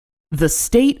The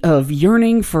state of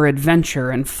yearning for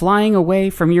adventure and flying away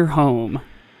from your home.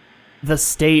 The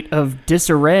state of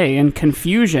disarray and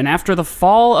confusion after the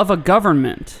fall of a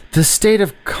government. The state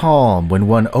of calm when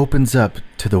one opens up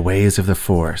to the ways of the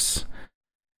Force.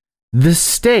 The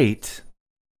state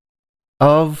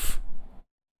of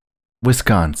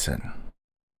Wisconsin.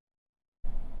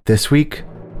 This week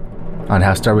on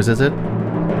How Star Wars Is It?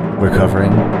 We're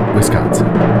covering Wisconsin.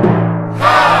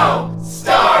 How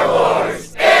Star Wars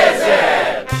is it?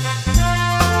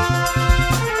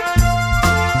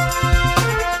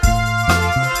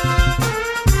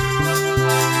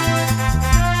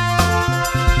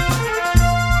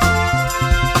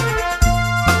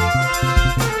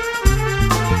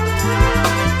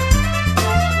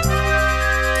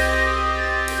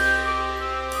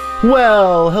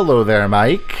 Well, hello there,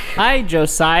 Mike. Hi,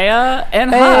 Josiah,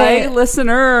 and Hey. hi,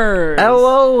 listeners.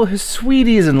 Hello,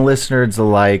 sweeties and listeners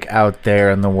alike out there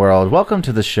in the world. Welcome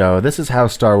to the show. This is How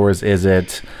Star Wars Is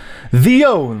It? The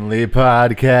only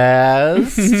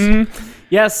podcast.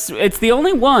 Yes, it's the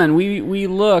only one. We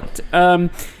looked, and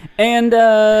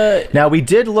Now, we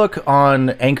did look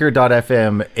on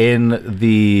Anchor.fm in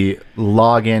the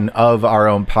login of our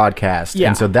own podcast. Yeah.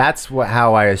 And so that's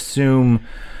how I assume...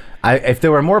 if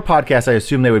there were more podcasts, I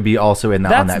assume they would be also on that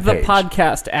page. that's the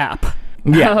podcast app.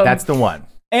 Yeah, that's the one.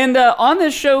 And on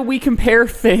this show, we compare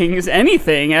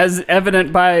anything, as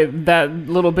evident by that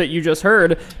little bit you just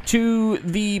heard, to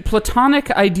the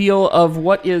platonic ideal of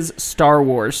what is Star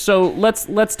Wars. So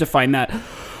let's define that.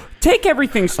 Take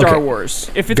everything Star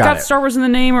Wars. If it's got Star Wars in the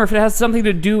name, or if it has something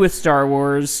to do with Star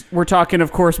Wars, we're talking,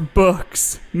 of course,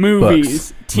 books,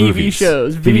 movies, TV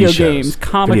shows, video games,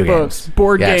 comic books,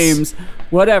 board games,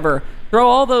 whatever. Throw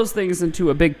all those things into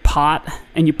a big pot,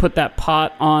 and you put that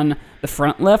pot on the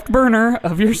front left burner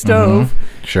of your stove.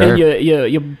 Sure. And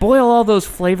you boil all those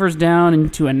flavors down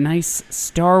into a nice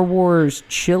Star Wars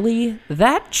chili.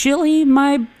 That chili,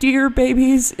 my dear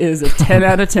babies, is a 10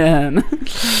 out of 10.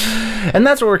 And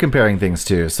that's what we're comparing things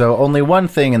to. So only one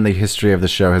thing in the history of the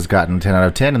show has gotten 10 out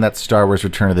of 10, and that's Star Wars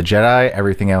Return of the Jedi.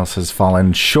 Everything else has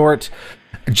fallen short,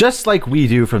 just like we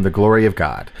do from the glory of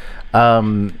God.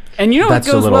 And you know what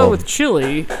goes well with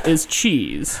chili is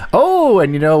cheese. Oh,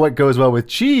 and you know what goes well with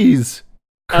cheese?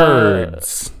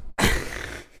 Curds.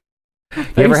 You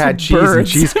ever had cheese and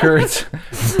cheese curds?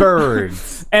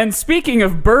 Birds. And speaking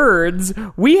of birds,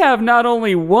 we have not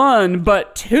only one,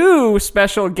 but two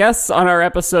special guests on our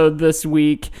episode this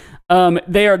week.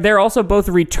 They're also both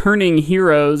returning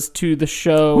heroes to the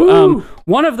show.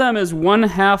 One of them is one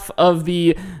half of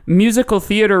the musical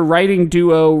theater writing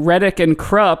duo Reddyk and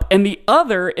Krupp, and the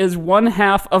other is one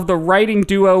half of the writing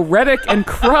duo Reddyk and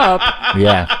Krupp.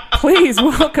 Yeah. Please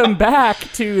welcome back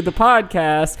to the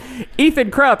podcast,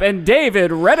 Ethan Krupp and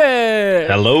David Reddyk.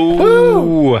 Hello.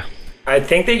 Woo. I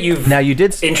think that you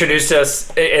did introduced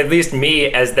us, at least me,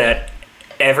 as that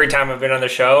every time I've been on the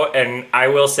show, and I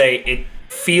will say it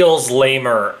feels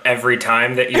lamer every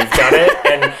time that you've done it,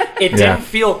 and it didn't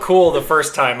feel cool the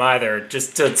first time either,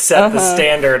 just to set the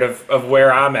standard of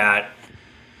where I'm at.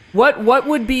 What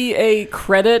would be a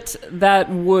credit that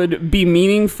would be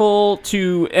meaningful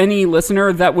to any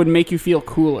listener that would make you feel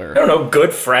cooler? I don't know,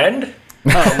 good friend?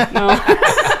 Oh, no.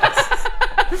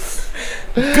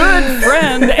 Good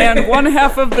friend and one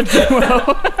half of the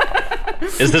duo.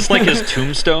 Is this like his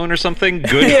tombstone or something?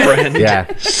 Good friend,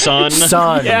 son,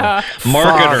 yeah,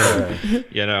 marketer.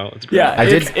 You know, it's great. Yeah,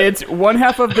 it's one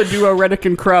half of the duo Reddyk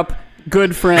and Krupp.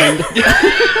 Good friend.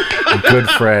 Good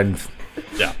friend.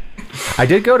 Yeah. I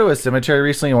did go to a cemetery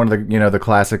recently, one of the the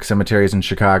classic cemeteries in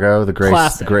Chicago, the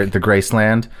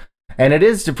Graceland. And it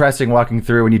is depressing walking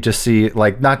through when you just see,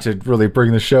 like, not to really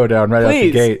bring the show down right out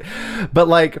the gate, but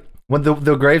like when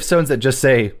the gravestones that just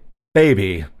say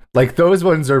baby, like those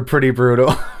ones are pretty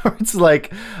brutal. It's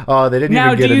like, oh, they didn't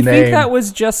even get a name. Now, do you think that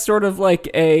was just sort of like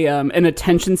an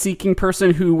attention-seeking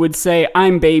person who would say,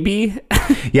 "I'm baby"?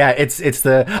 Yeah, it's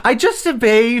the I just a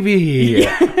baby.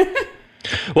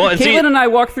 Well, and Caitlin and I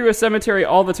walk through a cemetery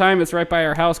all the time. It's right by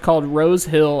our house called Rose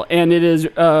Hill, and it is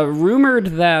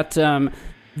rumored that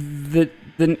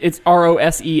it's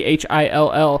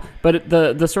Rosehill, but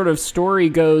the sort of story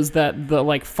goes that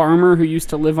the farmer who used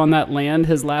to live on that land,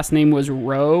 his last name was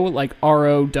Rowe, like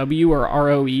ROW or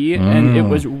ROE, and it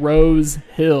was Rose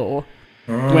Hill.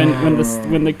 When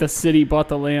the city bought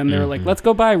the land, they were like, let's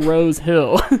go buy Rose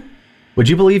Hill. Would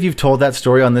you believe you've told that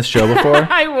story on this show before?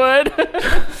 I would.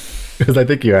 Because I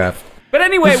think you have. But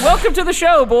anyway, welcome to the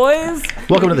show, boys.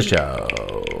 Welcome to the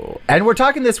show. And we're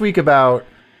talking this week about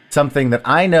something that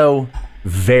I know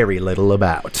very little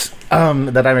about,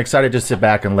 that I'm excited to sit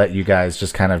back and let you guys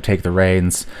just kind of take the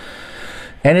reins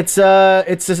And it's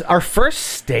our first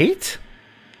state.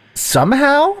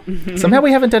 Somehow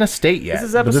we haven't done a state yet. This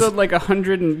is episode like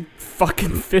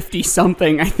 150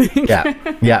 something, I think. Yeah.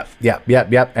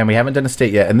 And we haven't done a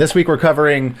state yet. And this week we're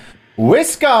covering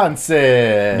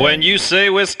Wisconsin. When you say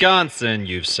Wisconsin,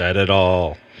 you've said it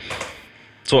all.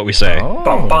 That's what we say. Oh.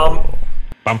 Bum bum.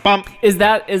 Bum bum. Is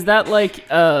that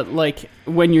like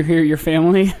when you hear your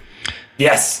family?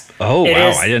 Yes. Oh, It wow.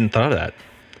 is. I didn't thought of that.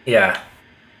 Yeah.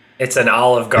 It's an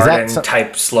Olive Garden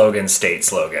type slogan, state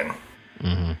slogan.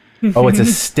 Oh, it's a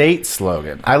state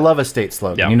slogan. I love a state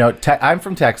slogan. Yeah. You know, I'm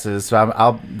from Texas, so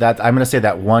I'm going to say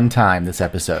that one time this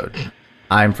episode.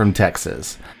 I'm from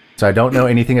Texas. So I don't know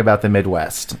anything about the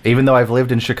Midwest. Even though I've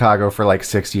lived in Chicago for like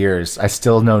 6 years, I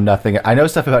still know nothing. I know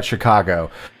stuff about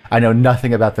Chicago. I know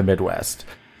nothing about the Midwest.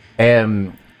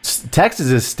 And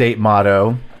Texas's state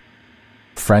motto,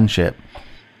 friendship.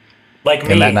 Like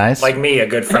Isn't me. that nice? Like me, a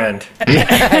good friend.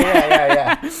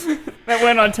 Yeah. That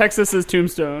went on Texas's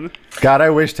tombstone. God,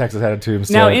 I wish Texas had a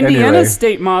tombstone. Now, Indiana's Anyway.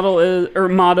 state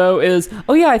motto is,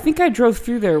 oh yeah, I think I drove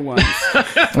through there once.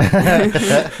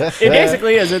 It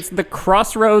basically is. It's the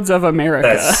crossroads of America.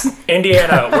 That's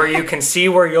Indiana, where you can see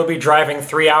where you'll be driving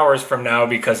 3 hours from now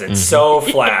because it's so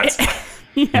flat.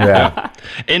 Yeah.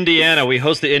 Indiana, we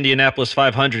host the Indianapolis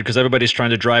 500 because everybody's trying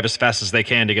to drive as fast as they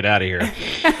can to get out of here.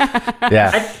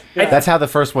 Yeah. That's how the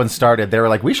first one started. They were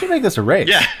like, we should make this a race.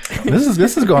 Yeah.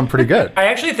 This is going pretty good. I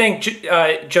actually think,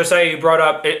 Josiah, you brought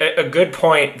up a good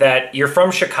point that you're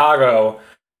from Chicago.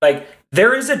 Like,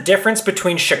 there is a difference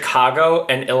between Chicago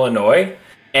and Illinois.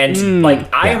 And,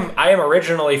 I am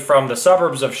originally from the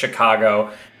suburbs of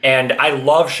Chicago, and I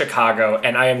love Chicago,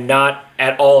 and I am not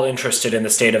at all interested in the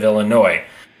state of Illinois.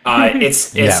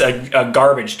 It's a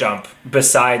garbage dump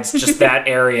besides just that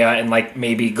area and, like,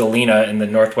 maybe Galena in the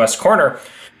northwest corner.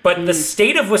 But the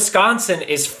state of Wisconsin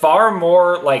is far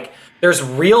more, like, there's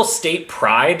real state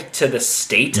pride to the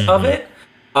state of it.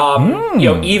 You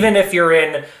know, even if you're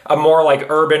in a more like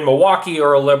urban Milwaukee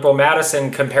or a liberal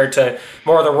Madison compared to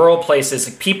more of the rural places,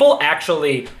 people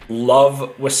actually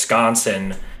love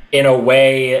Wisconsin in a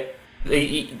way,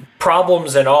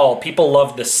 problems and all, people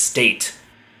love the state,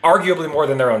 arguably more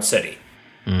than their own city.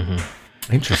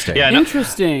 Interesting. Yeah,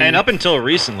 Interesting. And up until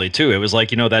recently, too, it was like,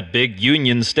 that big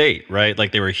Union state, right?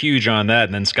 Like, they were huge on that,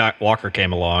 and then Scott Walker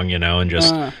came along, and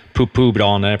just poo-pooed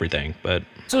on everything, but...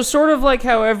 So sort of like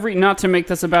how not to make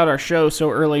this about our show so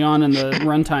early on in the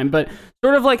runtime, but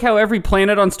sort of like how every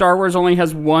planet on Star Wars only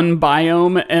has one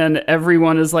biome, and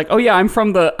everyone is like, "Oh yeah, I'm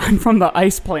from the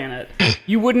ice planet."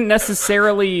 You wouldn't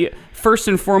necessarily first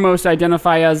and foremost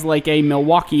identify as like a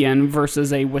Milwaukeean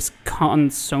versus a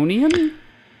Wisconsinian.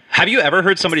 Have you ever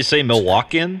heard somebody say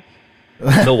Milwaukeean?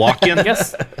 Milwaukeean? I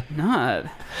guess not.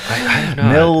 I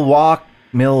don't know.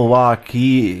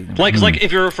 Milwaukee. Like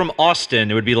if you're from Austin,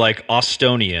 it would be like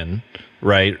Austonian,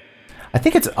 right? I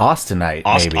think it's Austinite,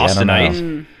 maybe.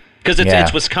 Austinite. Because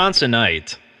it's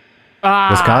Wisconsinite.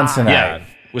 Wisconsinite. Yeah,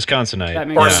 Wisconsinite. That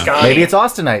makes Or sense. Scotty. Maybe it's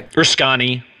Austinite. Or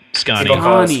Scotty. People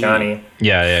call it Scotty. Scotty.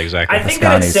 Yeah, exactly. I think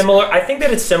that it's similar. I think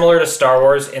that it's similar to Star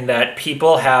Wars in that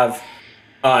people have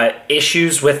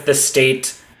issues with the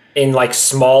state in like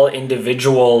small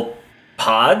individual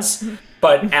pods,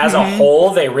 but as a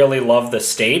whole, they really love the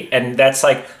state, and that's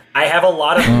like I have a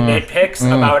lot of nitpicks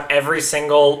about every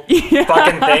single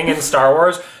fucking thing in Star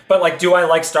Wars. But like, do I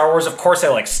like Star Wars? Of course, I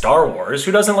like Star Wars.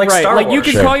 Who doesn't like Star Like Wars?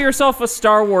 you can call yourself a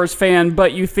Star Wars fan,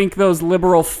 but you think those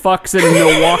liberal fucks in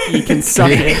Milwaukee can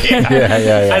suck it.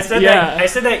 Yeah. I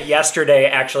said that yesterday,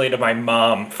 actually, to my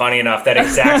mom. Funny enough, that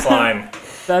exact line.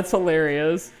 That's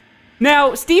hilarious.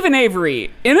 Now, Stephen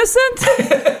Avery, innocent?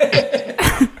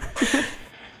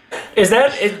 Is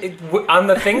that on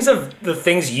the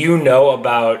things you know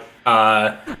about?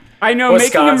 I know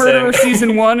Wisconsin. Making a Murderer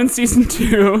season 1 and season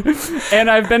 2,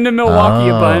 and I've been to Milwaukee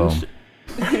a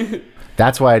bunch.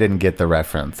 That's why I didn't get the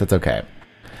reference. That's okay.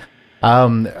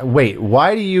 Wait,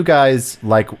 why do you guys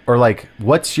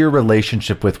what's your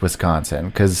relationship with Wisconsin?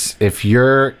 Because if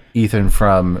you're Ethan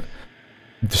from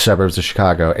the suburbs of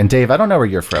Chicago, and Dave, I don't know where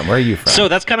you're from. Where are you from? So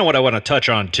that's kind of what I want to touch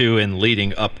on too in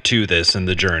leading up to this in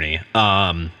the journey.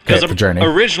 Because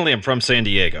originally I'm from San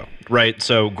Diego, right?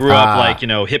 So grew up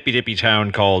hippy dippy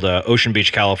town called Ocean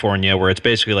Beach, California, where it's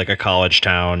basically like a college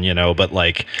town, but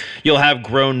like you'll have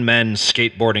grown men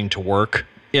skateboarding to work.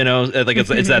 Like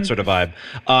it's that sort of vibe.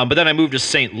 But then I moved to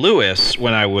St. Louis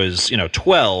when I was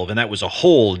 12, and that was a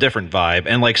whole different vibe.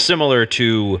 And like similar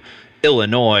to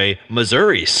Illinois,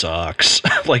 Missouri sucks.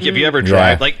 Like if you ever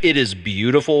drive, like it is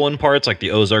beautiful in parts, like the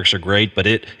Ozarks are great, but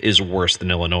it is worse than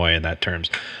Illinois in that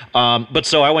terms. But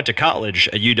so I went to college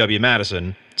at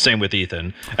UW-Madison, Same with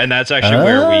Ethan. And that's actually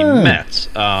where we met.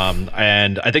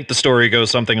 And I think the story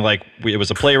goes something like it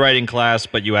was a playwriting class,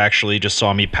 but you actually just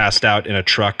saw me passed out in a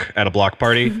truck at a block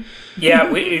party.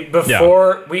 Yeah, we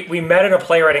met in a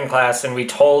playwriting class, and we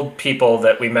told people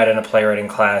that we met in a playwriting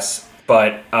class,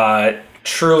 but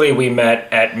truly we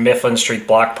met at Mifflin Street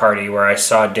Block Party, where I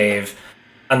saw Dave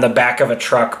on the back of a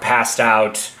truck passed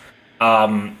out,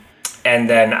 and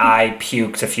then I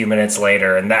puked a few minutes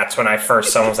later, and that's when I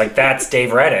first saw him. I was like, that's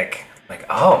Dave Reddyk. Like,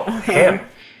 oh, him.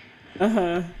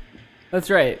 That's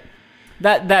right.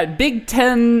 That Big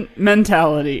Ten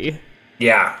mentality.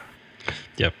 Yeah.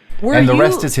 Yep. And the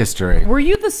rest is history. Were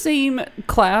you the same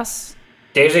class?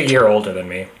 Dave's a year older than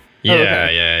me. Yeah,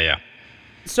 okay. yeah.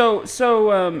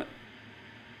 So,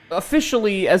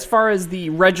 officially, as far as the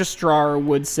registrar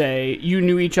would say, you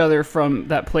knew each other from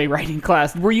that playwriting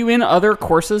class. Were you in other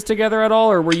courses together at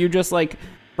all, or were you just like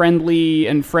friendly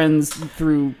and friends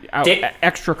through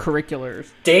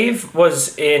extracurriculars? Dave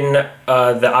was in the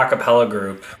a cappella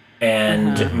group,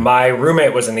 and my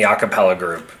roommate was in the a cappella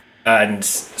group. And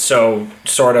so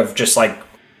sort of just like,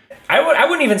 I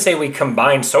wouldn't even say we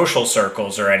combined social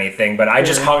circles or anything, but I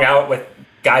just hung out with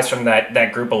guys from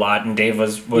that group a lot, and Dave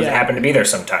was happened to be there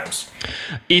sometimes.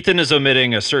 Ethan is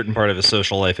omitting a certain part of his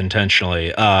social life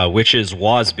intentionally, which is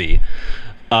WASB,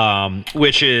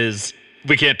 which is...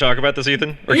 We can't talk about this,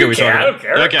 Ethan? Or can we talk about it? I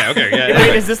don't care. Okay, yeah.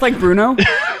 Wait, is this like Bruno?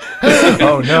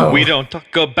 Oh, no. We don't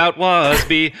talk about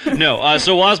WASB. No,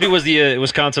 so WASB was the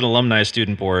Wisconsin Alumni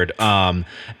Student Board, and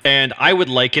I would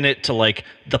liken it to like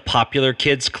the Popular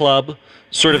Kids Club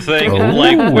sort of thing,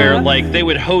 like where like they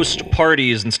would host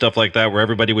parties and stuff like that where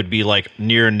everybody would be like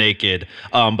near naked,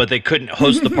 but they couldn't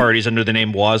host the parties under the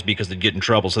name WASB because they'd get in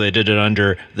trouble, so they did it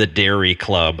under the Dairy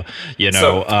Club, you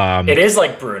know. So it is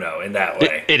like Bruno in that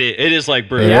way. It is like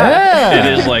Bruno. Yeah.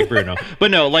 It is like Bruno. But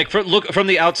no, like from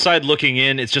the outside looking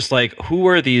in, it's just like, who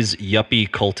are these yuppie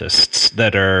cultists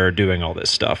that are doing all this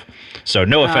stuff? So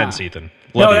no offense, Ethan.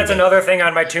 No, that's another thing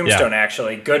on my tombstone,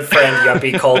 actually. Good friend,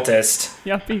 yuppie cultist.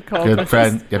 Yuppie cultist. Good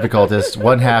friend, yuppie cultist.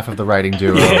 One half of the writing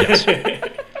duo.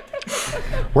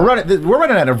 We're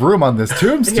running out of room on this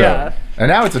tombstone. Yeah. And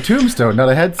now it's a tombstone, not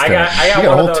a headstone. I got you got one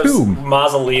a whole of those tomb.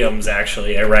 mausoleums,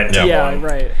 actually. I rented one.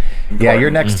 Right. Yeah,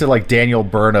 you're next to like Daniel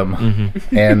Burnham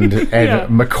and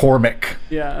McCormick.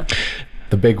 Yeah.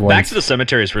 The big ones. Back to the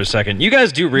cemeteries for a second. You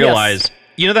guys do realize... Yes.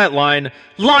 You know that line,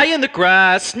 lie in the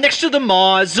grass next to the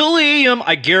mausoleum?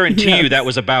 I guarantee you that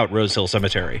was about Rose Hill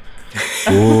Cemetery.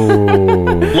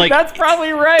 Ooh. Like, that's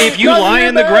probably right. If you lie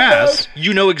in the grass,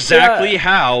 you know exactly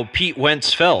how Pete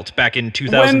Wentz felt back in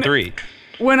 2003.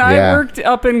 When I worked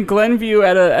up in Glenview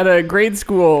at a grade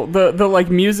school, the like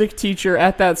music teacher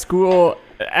at that school,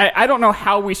 I don't know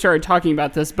how we started talking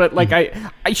about this, but like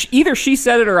either she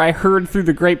said it or I heard through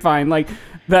the grapevine, like,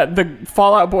 that the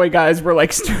Fall Out Boy guys were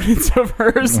like students of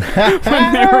hers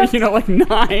when they were, like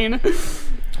 9.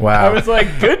 Wow. I was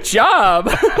like, good job.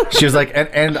 She was like,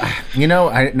 and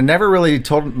I never really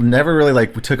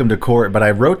like took him to court, but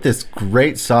I wrote this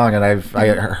great song and I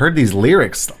heard these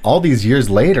lyrics all these years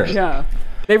later. Yeah.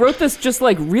 They wrote this just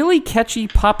like really catchy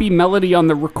poppy melody on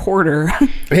the recorder.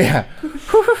 Yeah.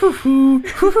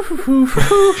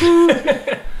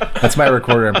 That's my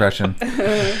recorder impression.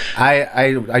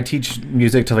 I teach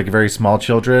music to like very small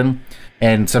children,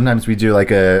 and sometimes we do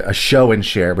like a show and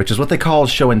share, which is what they call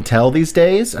show and tell these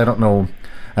days. I don't know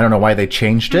why they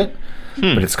changed it,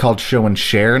 but it's called show and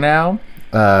share now.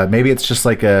 Maybe it's just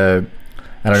like a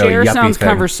share yuppie sounds thing.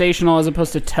 Conversational as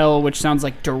opposed to tell, which sounds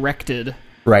like directed.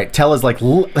 Right. Tell is like,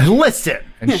 listen.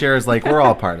 And share is like, we're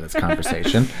all part of this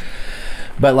conversation.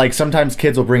 But like sometimes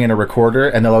kids will bring in a recorder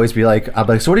and they'll always be like, I'm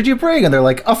like, so what did you bring? And they're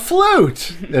like, a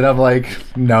flute. And I'm like,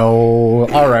 no.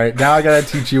 All right. Now I got to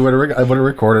teach you what a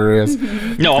recorder is.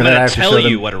 No, I'm going to tell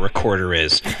you what a recorder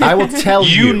is. I will tell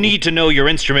you. You need to know your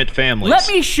instrument families. Let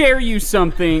me share you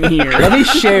something here. Let me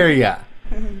share ya.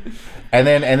 And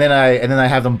then I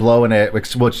have them blowing it,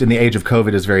 which in the age of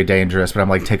COVID is very dangerous. But I'm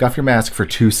like, take off your mask for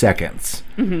 2 seconds,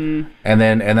 and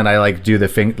then I like do the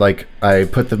thing, like I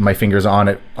put my fingers on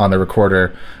it on the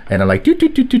recorder, and I'm like doot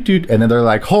doot doot doot doot, and then they're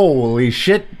like, holy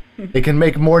shit, it can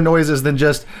make more noises than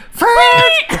just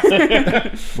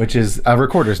which is a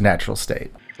recorder's natural state.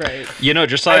 Right.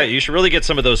 Josiah, you should really get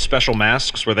some of those special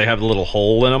masks where they have a little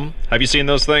hole in them. Have you seen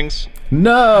those things?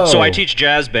 No. So I teach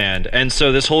jazz band, and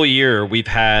so this whole year we've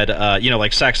had,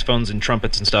 like saxophones and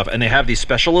trumpets and stuff, and they have these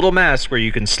special little masks where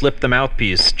you can slip the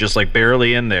mouthpiece just like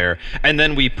barely in there, and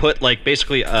then we put like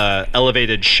basically a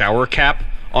elevated shower cap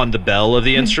on the bell of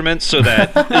the instrument so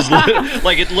that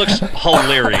like it looks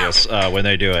hilarious when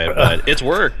they do it, but it's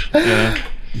worked. Yeah.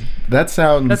 That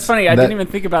sounds. That's funny. I didn't even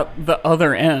think about the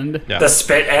other end. Yeah. The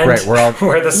spit end, right?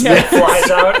 Where the spit flies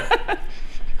out.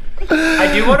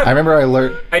 I do want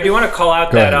to call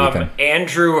out that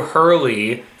Andrew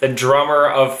Hurley, the drummer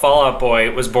of Fall Out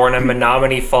Boy, was born in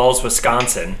Menominee Falls,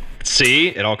 Wisconsin. See,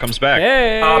 it all comes back.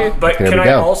 Hey. But can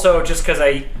I also, just because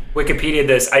I Wikipedia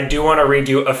this, I do want to read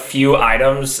you a few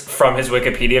items from his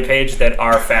Wikipedia page that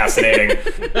are fascinating.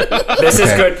 This is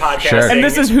good podcasting. Sure. And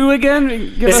this is who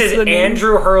again? This is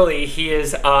Andrew Hurley. He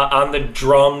is on the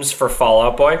drums for Fall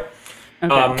Out Boy.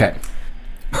 Okay.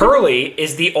 Hurley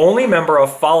is the only member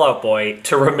of Fall Out Boy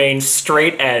to remain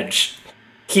straight edge.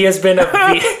 He has been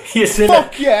vegan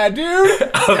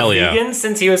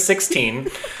since he was 16.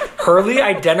 Hurley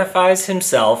identifies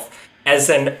himself as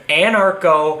an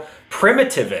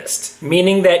anarcho-primitivist,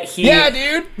 meaning that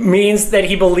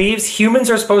he believes humans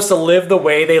are supposed to live the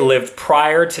way they lived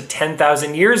prior to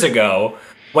 10,000 years ago.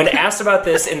 When asked about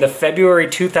this in the February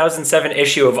 2007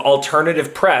 issue of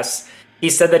Alternative Press, he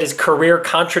said that his career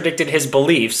contradicted his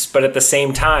beliefs, but at the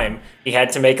same time, he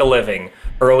had to make a living.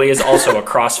 Hurley is also a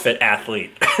CrossFit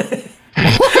athlete.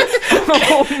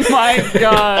 Oh my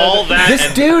god! All that.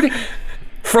 This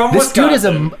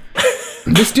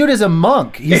dude is a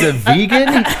monk. He's a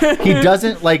vegan. He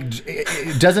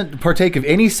doesn't partake of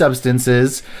any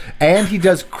substances, and he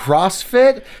does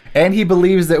CrossFit, and he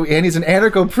believes and he's an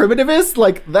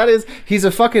anarcho-primitivist. He's a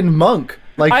fucking monk.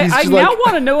 I now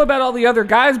want to know about all the other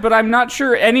guys, but I'm not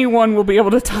sure anyone will be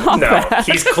able to top that. No,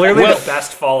 he's clearly the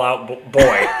best Fallout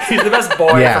boy. He's the best boy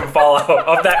from Fallout,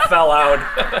 of that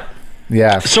Fallout.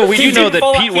 Yeah. So we do know that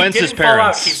Pete Wentz's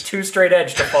parents... He's too straight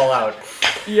edge to fall out.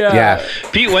 Yeah.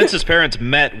 Pete Wentz's parents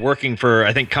met working for,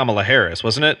 I think, Kamala Harris,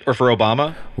 wasn't it? Or for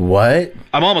Obama? What?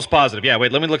 I'm almost positive. Yeah,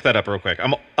 wait, let me look that up real quick.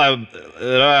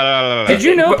 Did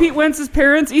you know Pete Wentz's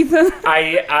parents, Ethan?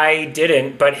 I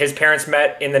didn't, but his parents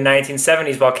met in the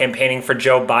 1970s while campaigning for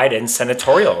Joe Biden's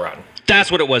senatorial run.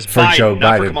 That's what it was. For Biden, Joe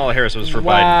not Biden. For Kamala Harris, it was for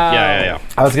Wow. Biden. Yeah.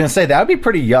 I was going to say, that would be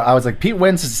pretty young. I was like, Pete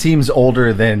Wentz seems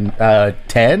older than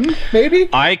 10, maybe?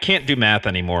 I can't do math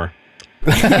anymore.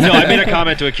 No, I made a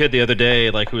comment to a kid the other day,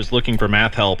 who was looking for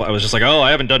math help. I was just like, I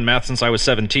haven't done math since I was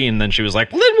 17. And then she was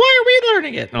like, well, then why are we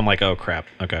learning it? And I'm like, oh, crap.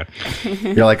 Okay.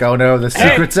 You're like, oh, no, the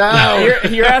secret's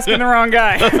out. You're asking the wrong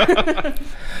guy.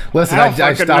 Listen,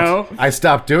 I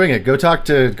stopped doing it. Go talk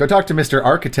to Mr.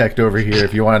 Architect over here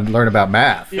if you want to learn about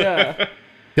math. Yeah.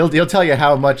 He'll tell you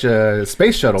how much a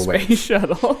space shuttle weighs. Space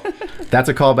shuttle. That's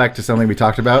a callback to something we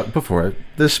talked about before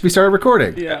we started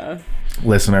recording. Yeah.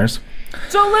 Listeners.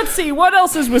 So let's see, what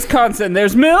else is Wisconsin?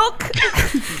 There's milk.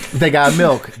 They got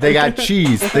milk. They got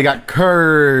cheese. They got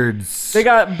curds. They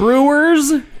got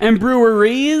brewers and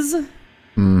breweries.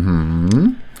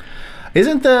 Mm-hmm.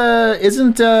 Isn't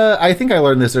I think I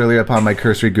learned this earlier upon my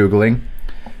cursory Googling.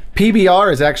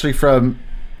 PBR is actually from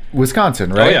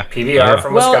Wisconsin, right? Oh yeah, PBR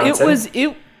from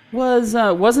Wisconsin.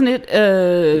 Wasn't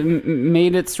it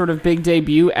made its sort of big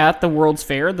debut at the World's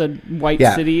Fair, the White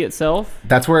City itself?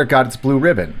 That's where it got its blue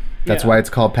ribbon. That's why it's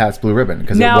called Pat's Blue Ribbon,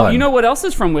 because it Now, won. you know what else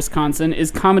is from Wisconsin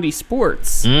is Comedy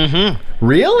Sports. Mm-hmm.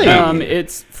 Really?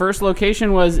 Its first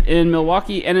location was in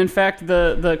Milwaukee, and in fact,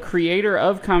 the creator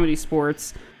of Comedy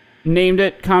Sports named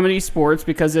it Comedy Sports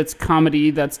because it's comedy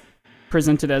that's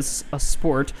presented as a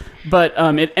sport, but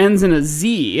it ends in a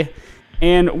Z,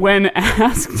 and when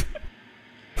asked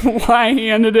why he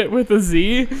ended it with a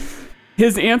Z,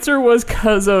 his answer was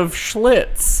because of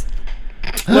Schlitz.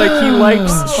 He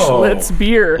likes Schlitz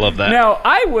beer. Love that. Now,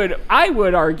 I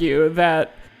would argue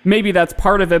that maybe that's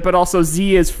part of it, but also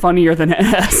Z is funnier than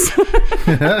S.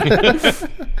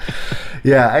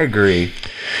 Yeah, I agree.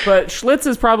 But Schlitz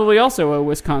is probably also a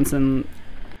Wisconsin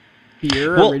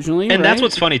beer originally, and right? that's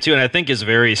what's funny too, and I think is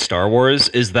very Star Wars,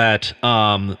 is that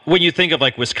when you think of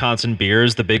Wisconsin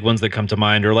beers, the big ones that come to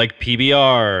mind are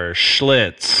PBR,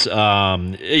 Schlitz,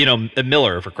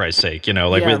 Miller, for Christ's sake, it's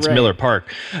right. Miller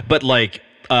Park, but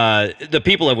the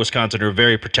people of Wisconsin are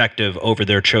very protective over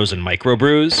their chosen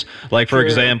microbrews. For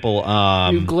example,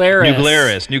 New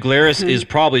Glarus is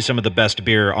probably some of the best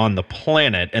beer on the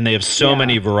planet, and they have so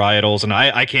many varietals, and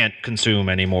I can't consume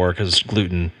anymore because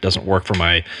gluten doesn't work for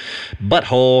my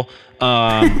butthole.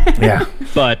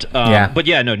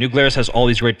 New Glarus has all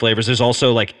these great flavors. There's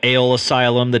also Ale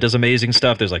Asylum that does amazing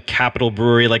stuff. There's Capital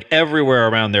Brewery, everywhere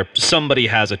around there, somebody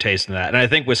has a taste in that. And I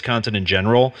think Wisconsin in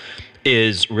general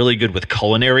is really good with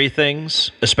culinary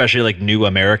things, especially new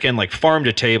American. Farm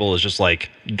to table is just a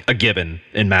given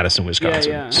in Madison,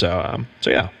 Wisconsin. Yeah. So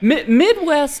yeah.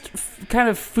 Midwest kind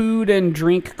of food and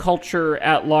drink culture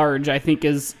at large, I think,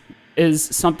 is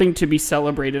something to be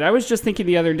celebrated. I was just thinking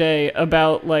the other day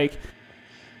about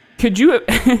could you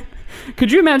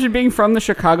Could you imagine being from the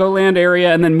Chicagoland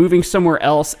area and then moving somewhere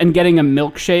else and getting a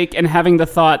milkshake and having the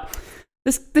thought,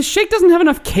 this shake doesn't have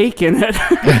enough cake in it?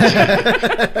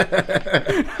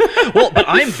 Well, but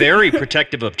I'm very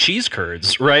protective of cheese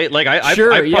curds, right? Like I've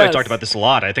probably talked about this a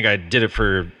lot. I think I did it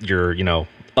for your,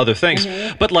 other things.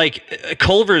 Mm-hmm. But like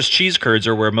Culver's cheese curds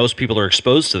are where most people are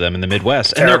exposed to them in the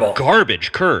Midwest. And they're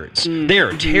garbage curds. They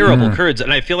are terrible curds.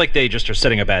 And I feel like they just are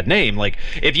setting a bad name. Like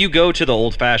if you go to the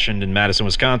Old Fashioned in Madison,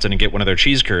 Wisconsin and get one of their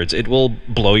cheese curds, it will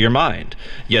blow your mind.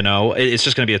 It's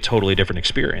just going to be a totally different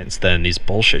experience than these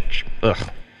bullshit.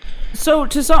 Ugh. So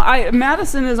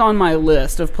Madison is on my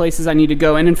list of places I need to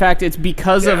go. And in fact, it's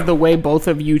because of the way both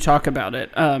of you talk about it.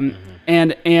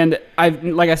 And I've,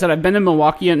 like I said, I've been to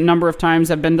Milwaukee a number of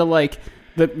times. I've been to like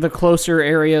the closer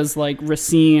areas like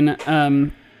Racine.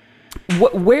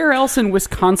 Where else in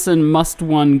Wisconsin must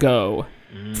one go?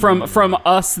 From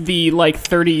us, the like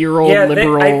 30-year-old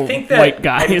liberal white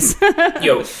guys.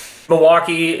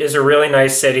 Milwaukee is a really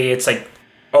nice city. It's like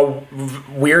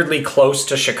weirdly close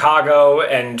to Chicago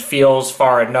and feels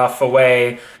far enough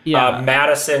away.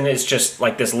 Madison is just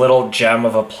like this little gem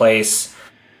of a place.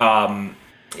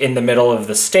 In the middle of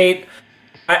the state.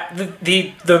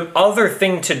 The other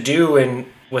thing to do in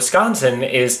Wisconsin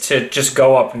is to just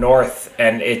go up north,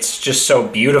 and it's just so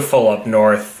beautiful up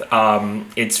north.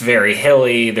 It's very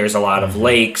hilly. There's a lot of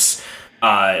lakes.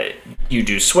 You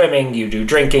do swimming, you do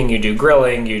drinking, you do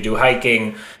grilling, you do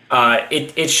hiking.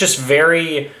 It's just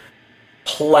very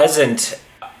pleasant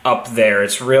up there.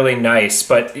 It's really nice.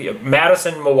 But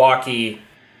Madison, Milwaukee,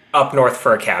 up north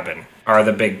for a cabin are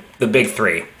the big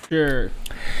three. Sure.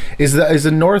 Is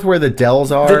the north where the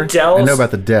Dells are? The Dells. I know about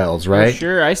the Dells, right? Oh,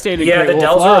 sure, I stayed at Great the Wolf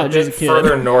Dells Lodge are a bit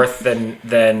further north than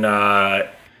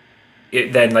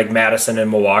like Madison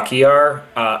and Milwaukee are.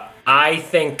 I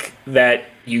think that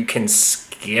you can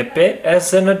skip it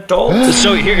as an adult.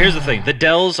 So here's the thing: the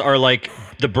Dells are like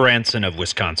the Branson of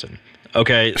Wisconsin.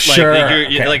 Okay, sure.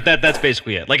 Like that's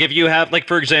basically it. Like if you have, like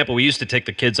for example, we used to take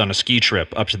the kids on a ski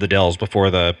trip up to the Dells before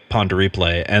the Pond de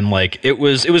Replay, and like it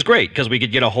was great because we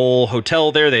could get a whole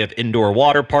hotel there. They have indoor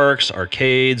water parks,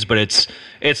 arcades, but it's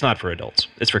not for adults.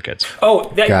 It's for kids. Oh,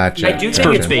 gotcha. I do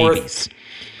think it's worth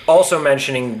also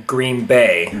mentioning Green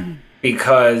Bay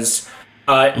because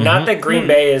not that Green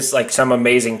Bay is like some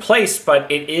amazing place, but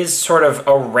it is sort of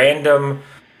a random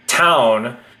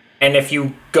town, and if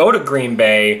you go to Green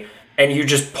Bay and you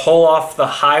just pull off the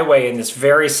highway in this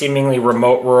very seemingly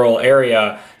remote rural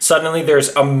area, suddenly there's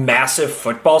a massive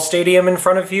football stadium in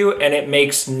front of you, and it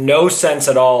makes no sense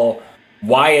at all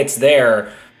why it's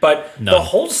there. But the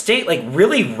whole state like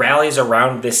really rallies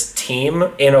around this team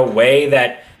in a way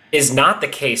that is not the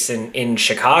case in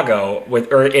Chicago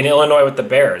or in Illinois with the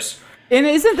Bears. And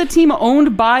isn't the team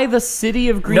owned by the city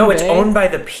of Green Bay? No, it's owned by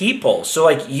the people. So,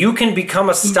 like, you can become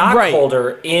a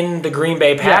stockholder in the Green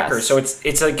Bay Packers. Yes. So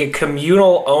it's like a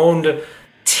communal-owned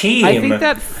team. I think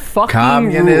that fucking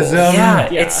communism. rules.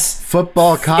 Yeah, it's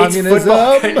football communism. It's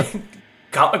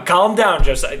football. Calm down,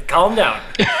 Josiah. Calm down.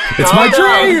 It's my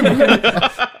dream.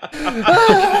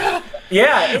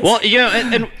 Yeah. Well,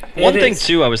 and one thing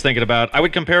too, I was thinking about. I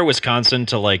would compare Wisconsin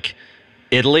to like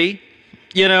Italy.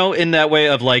 In that way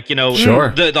of like,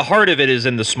 sure. The heart of it is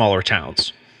in the smaller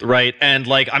towns, right? And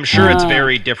like, I'm sure it's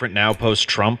very different now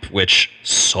post-Trump, which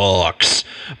sucks.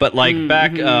 But like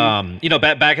back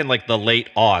in like the late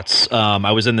aughts,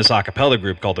 I was in this a cappella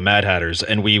group called the Mad Hatters,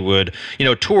 and we would,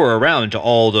 tour around to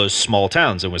all those small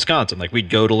towns in Wisconsin. Like we'd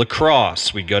go to La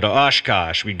Crosse, we'd go to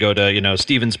Oshkosh, we'd go to,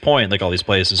 Stevens Point, like all these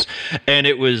places. And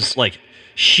it was like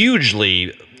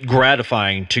hugely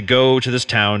gratifying to go to this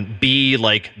town, be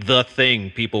like the thing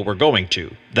people were going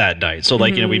to that night. So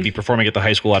like, we'd be performing at the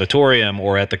high school auditorium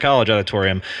or at the college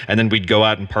auditorium, and then we'd go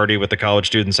out and party with the college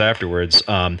students afterwards.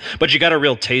 But you got a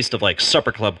real taste of like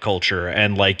supper club culture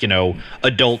and like,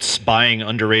 adults buying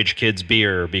underage kids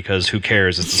beer because who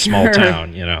cares? It's a small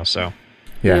town, so.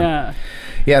 Yeah.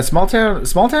 Small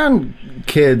town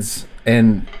kids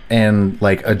and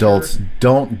like adults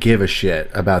don't give a shit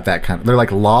about that kind of. They're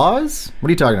like, laws? What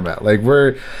are you talking about? Like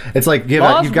it's like you've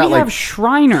got we have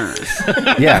Shriners.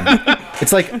 Yeah,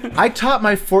 it's like I taught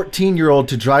my 14-year-old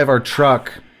to drive our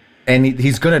truck, and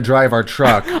he's gonna drive our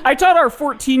truck. I taught our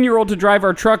 14-year-old to drive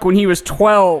our truck when he was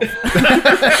 12.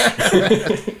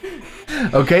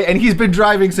 Okay, and he's been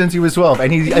driving since he was 12,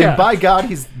 and by God,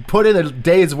 he's put in a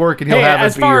day's work, and he'll have a beer.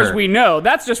 As far as we know,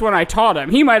 that's just when I taught him.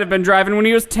 He might have been driving when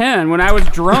he was 10, when I was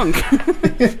drunk.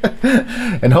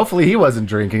 And hopefully he wasn't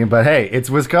drinking, but hey, it's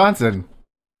Wisconsin.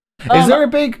 Is there a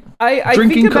big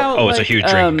drinking culture? Oh, it's a huge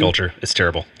drinking culture. It's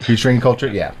terrible. Huge drinking culture,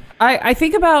 yeah. I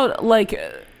think about, like,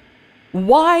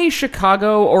 why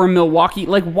Chicago or Milwaukee?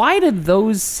 Like, why did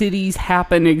those cities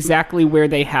happen exactly where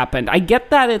they happened? I get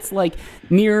that it's like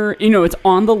near, it's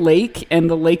on the lake and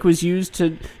the lake was used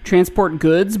to transport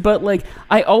goods, but like,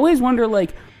 I always wonder,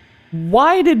 like,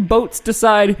 why did boats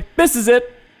decide, this is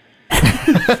it?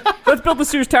 Let's build the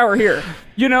Sears Tower here.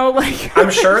 Like I'm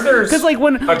sure there's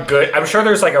I'm sure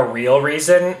there's like a real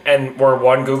reason, and we're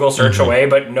one Google search away,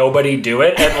 but nobody do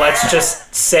it, and let's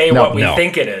just say what we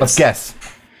think it is. Let's guess.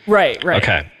 Right.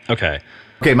 Okay.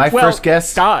 My first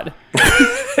guess. God.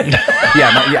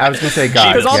 I was gonna say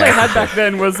God. Because all they had back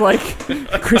then was like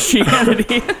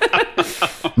Christianity.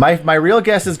 My real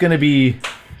guess is gonna be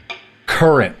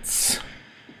currents.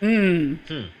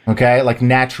 Okay, like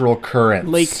natural currents.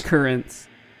 Lake currents.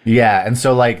 Yeah, and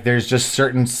so like there's just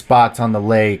certain spots on the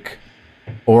lake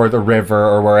or the river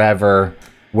or wherever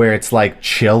where it's like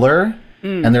chiller,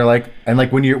 and they're like, and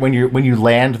like when you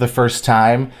land the first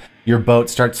time, your boat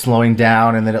starts slowing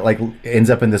down, and then it like ends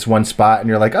up in this one spot, and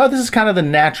you're like, oh, this is kind of the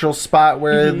natural spot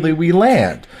where we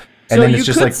land. And so then you it's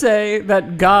just could like, say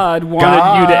that God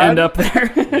wanted you to end up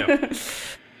there. Yep.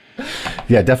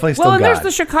 Yeah, definitely still Well, and God. there's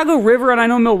the Chicago River, and I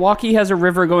know Milwaukee has a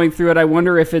river going through it. I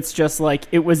wonder if it's just like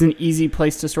it was an easy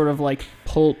place to sort of like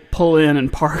pull in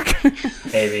and park.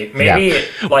 Maybe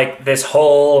like this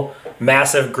whole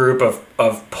massive group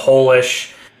of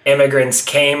Polish immigrants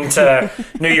came to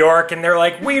New York, and they're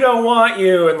like, we don't want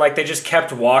you, and like they just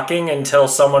kept walking until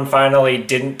someone finally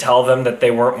didn't tell them that they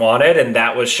weren't wanted, and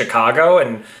that was Chicago,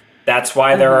 and that's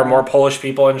why there are more Polish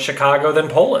people in Chicago than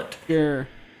Poland. Sure.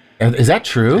 Is that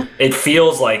true? It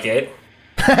feels like it.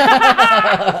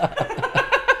 I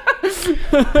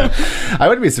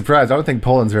wouldn't be surprised. I don't think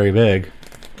Poland's very big.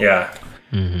 Yeah.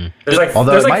 Mm-hmm. There's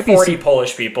like 40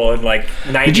 Polish people and like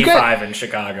 95 in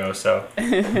Chicago, so.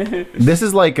 This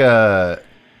is like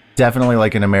definitely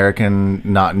like an American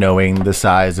not knowing the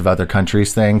size of other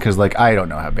countries thing, because like I don't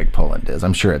know how big Poland is.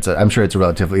 I'm sure it's a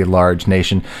relatively large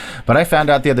nation, but I found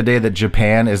out the other day that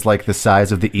Japan is like the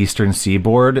size of the eastern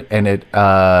seaboard, and it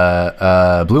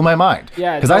blew my mind.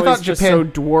 Yeah, because I thought Japan so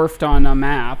dwarfed on a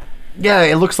map. Yeah,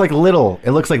 it looks like little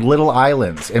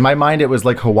islands. In my mind, it was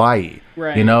like Hawaii.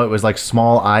 Right. It was like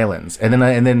small islands, and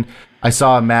then I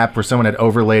saw a map where someone had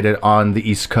overlaid it on the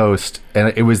East Coast,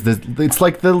 and it's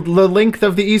like the length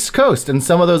of the East Coast, and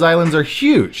some of those islands are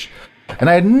huge. And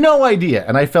I had no idea,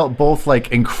 and I felt both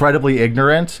like incredibly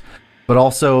ignorant, but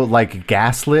also like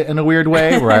gaslit in a weird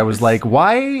way, where I was like,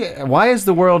 why has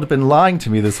the world been lying to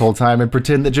me this whole time and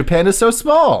pretend that Japan is so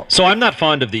small? So I'm not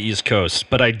fond of the East Coast,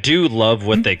 but I do love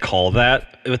what they call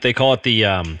that. What they call it, the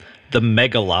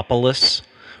megalopolis.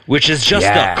 Which is just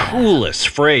the coolest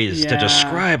phrase to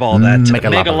describe all that.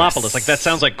 Megalopolis. Like, that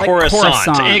sounds like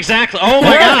Coruscant. Exactly. Oh,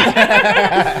 my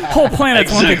God. Whole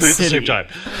planet's one big city. Exactly at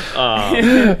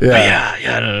the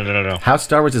same time. No. How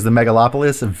Star Wars is the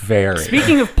megalopolis? Very.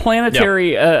 Speaking of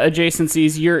planetary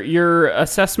adjacencies, your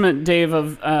assessment, Dave,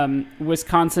 of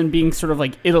Wisconsin being sort of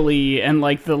like Italy and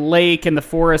like the lake and the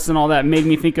forest and all that made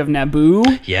me think of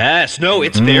Naboo. Yes. No,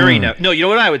 it's very... No, you know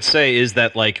what I would say is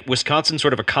that like Wisconsin's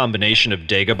sort of a combination of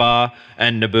Dagobah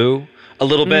and Naboo a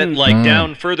little bit. Like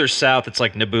down further south, it's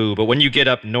like Naboo, but when you get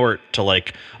up north to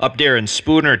like up there in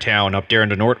Spoonertown, up there in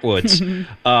the Northwoods,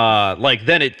 like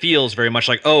then it feels very much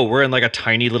like, oh, we're in like a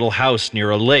tiny little house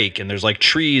near a lake, and there's like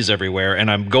trees everywhere,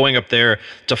 and I'm going up there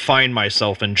to find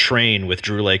myself and train with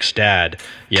Drew Lake's dad,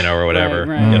 or whatever.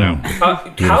 Right.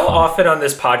 How often on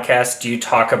this podcast do you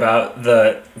talk about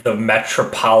the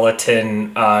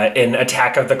Metropolitan in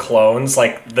Attack of the Clones,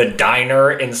 like the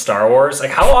diner in Star Wars? Like,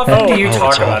 how often do you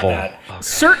talk about that?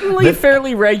 Certainly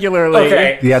fairly regularly.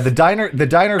 Okay. Yeah, the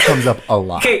diner comes up a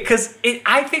lot. Okay, because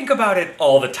I think about it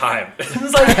all the time.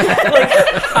 It's like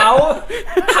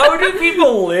how do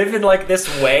people live in like this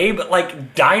way? But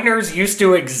like diners used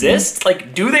to exist.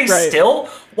 Like, do they still?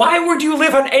 Why would you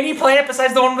live on any planet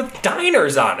besides the one with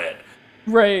diners on it?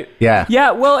 Right. Yeah.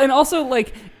 Yeah. Well, and also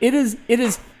like it is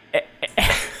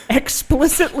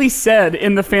explicitly said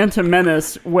in the Phantom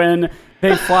Menace when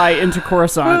they fly into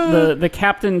Coruscant. The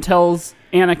captain tells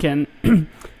Anakin,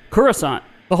 Coruscant,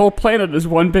 the whole planet is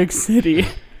one big city.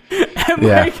 And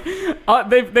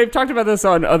they've talked about this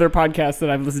on other podcasts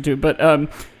that I've listened to, but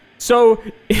so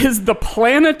is the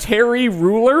planetary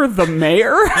ruler the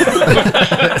mayor?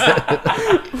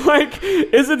 Like,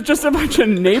 is it just a bunch of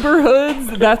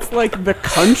neighborhoods that's like the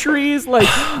countries?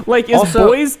 Like is also,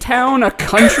 Boys Town a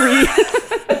country?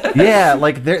 Yeah,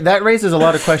 like that raises a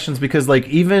lot of questions because, like,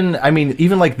 even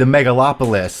like the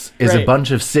megalopolis is a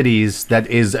bunch of cities that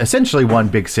is essentially one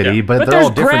big city, but they're all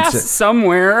different. Grass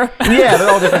somewhere. Yeah, they're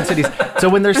all different cities. So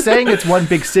when they're saying it's one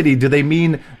big city, do they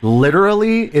mean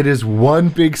literally it is one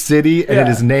big city and it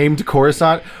is named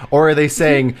Coruscant, or are they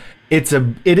saying it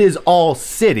is all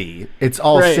city? It's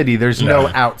all city. There's no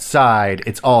outside.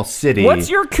 It's all city. What's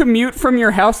your commute from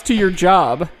your house to your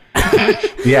job?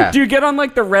 Yeah. Do you get on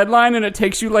like the red line and it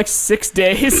takes you like 6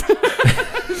 days?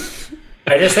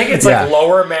 I just think it's like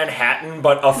Lower Manhattan,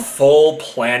 but a full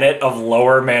planet of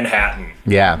Lower Manhattan.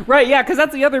 Yeah. Right, yeah, because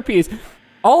that's the other piece.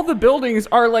 All the buildings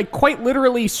are like quite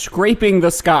literally scraping the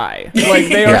sky. Like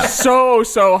they are so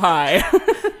high.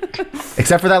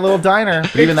 Except for that little diner.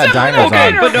 But even that diner's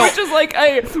on. But no.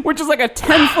 Which is like a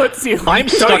 10-foot ceiling. I'm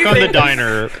stuck on the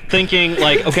diner thinking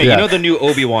like, okay, you know the new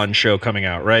Obi-Wan show coming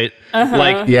out, right?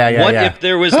 Like, what if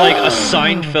there was like a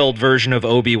Seinfeld version of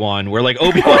Obi-Wan where like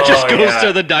Obi-Wan just goes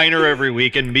to the diner every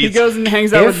week and meets... He goes and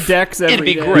hangs out with Dex every day. It'd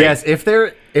be great. Yes, if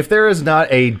there is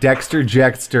not a Dexter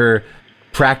Jettster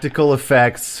practical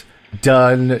effects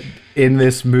done in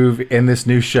this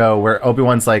new show where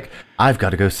Obi-Wan's like, I've got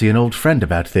to go see an old friend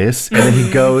about this, and then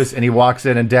he goes and he walks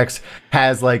in and Dex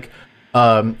has like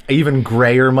even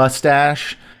grayer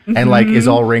mustache and like is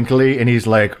all wrinkly and he's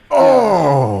like,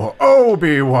 oh,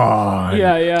 Obi-Wan.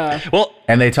 Yeah. Well,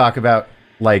 and they talk about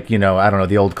like, you know, I don't know,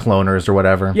 the old cloners or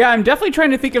whatever. Yeah, I'm definitely trying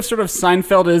to think of sort of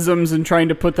Seinfeld-isms and trying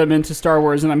to put them into Star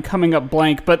Wars, and I'm coming up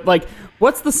blank. But like,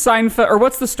 what's the Star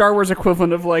Wars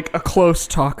equivalent of like a close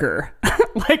talker?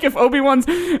 Like if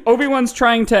Obi-Wan's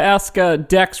trying to ask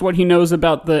Dex what he knows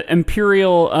about the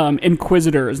Imperial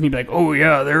Inquisitors, and he'd be like, "Oh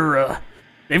yeah,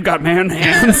 they've got man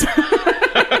hands."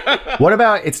 What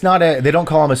about, they don't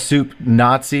call him a soup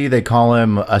Nazi, they call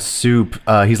him a soup,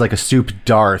 he's like a soup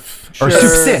Darth. Or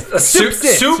soup Sith. Soup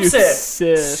Sith. He's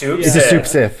a soup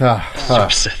Sith.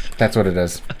 Soup Sith. That's what it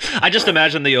is. I just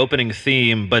imagine the opening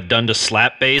theme, but done to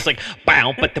slap bass, like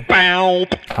bow, but the bow,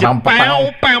 bow,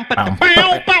 bow, bow, but the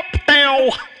bow, bow, bow.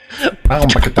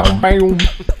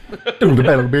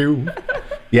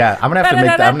 Yeah, I'm gonna have to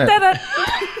make that.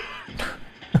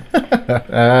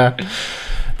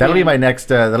 That'll be my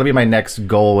next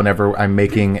goal whenever I'm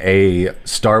making a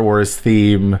Star Wars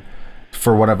theme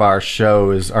for one of our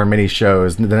shows, our mini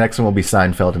shows. The next one will be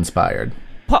Seinfeld inspired.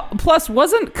 Plus,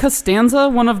 wasn't Costanza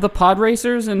one of the pod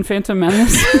racers in Phantom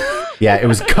Menace? Yeah, it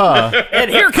was and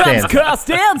here comes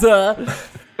Costanza.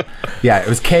 Yeah, it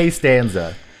was K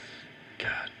Stanza.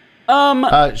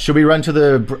 God. Should we run to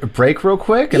the break real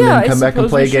quick and then come back and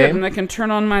play a game? And I can turn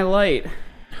on my light.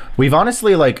 We've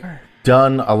honestly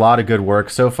done a lot of good work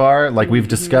so far. Like we've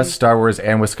discussed Star Wars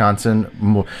and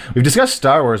Wisconsin. We've discussed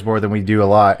Star Wars more than we do a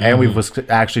lot, and we've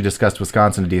actually discussed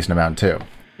Wisconsin a decent amount too.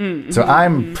 So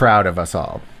I'm proud of us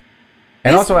all.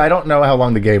 And also, I don't know how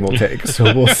long the game will take, so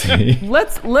we'll see.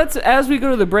 Let's as we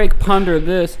go to the break, ponder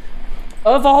this.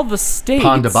 Of all the states,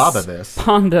 Ponder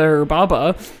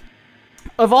Baba.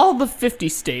 Of all the 50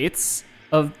 states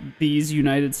of these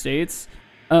United States,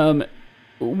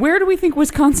 where do we think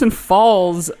Wisconsin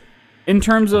falls in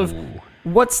terms of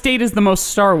what state is the most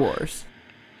Star Wars?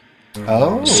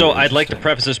 Oh. So I'd like to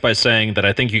preface this by saying that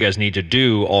I think you guys need to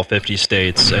do all 50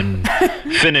 states and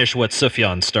finish what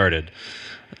Sufjan started.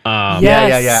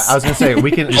 Yeah. I was gonna say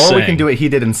we can do it. He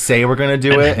did and say we're gonna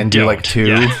do it and do like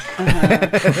 2,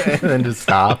 and then just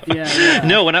stop. Yeah.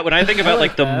 No, when I think about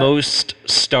like the most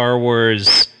Star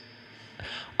Wars,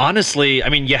 honestly, I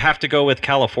mean, you have to go with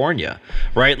California,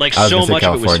 right? Like so much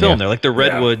of it was filmed there. Like the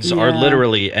redwoods are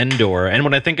literally Endor. And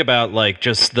when I think about like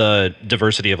just the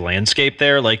diversity of landscape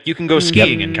there, like you can go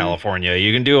skiing in California.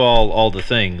 You can do all the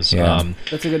things. Yeah.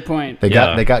 That's a good point. They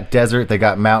got desert, they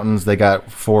got mountains, they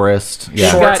got forest.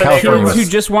 Yeah, got kids who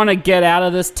just want to get out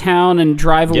of this town and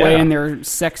drive away in their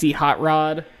sexy hot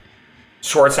rod.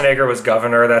 Schwarzenegger was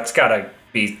governor. That's gotta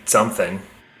be something.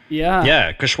 Yeah.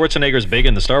 Yeah, because Schwarzenegger's big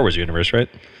in the Star Wars universe, right?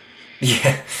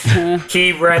 Yeah.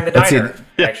 He ran the diner,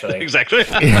 actually. Exactly.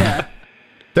 Yeah.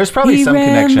 There's probably some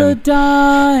connection. The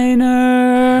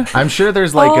diner. I'm sure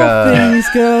there's like all things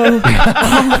go.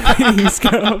 All things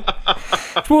go.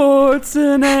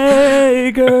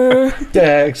 Schwarzenegger.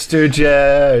 Dexter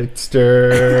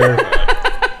Jettster.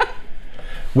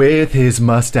 With his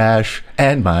mustache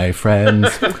and my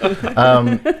friends.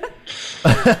 Yeah,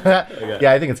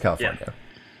 I think it's California.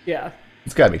 Yeah.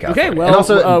 It's got to be California. Okay, well, and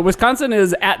also, Wisconsin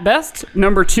is at best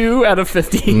number 2 out of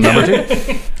 50. Number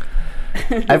 2.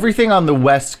 Everything on the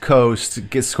West Coast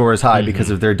scores high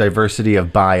because of their diversity of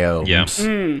biomes.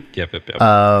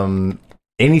 Yep.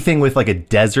 Anything with like a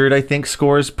desert, I think,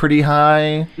 scores pretty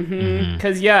high.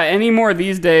 Because any more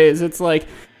these days, it's like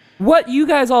what you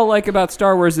guys all like about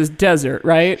Star Wars is desert,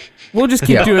 right? We'll just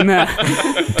keep doing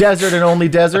that. Desert and only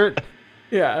desert.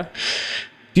 Yeah.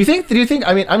 Do you think?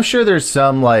 I mean, I'm sure there's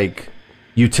some like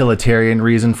utilitarian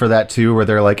reason for that too, where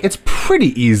they're like, it's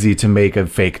pretty easy to make a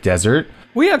fake desert.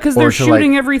 Well, yeah, because they're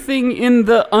shooting everything in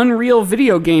the Unreal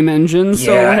video game engine.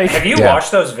 So, have you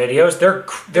watched those videos?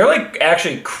 They're like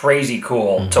actually crazy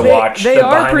cool to watch. They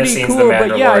are pretty cool,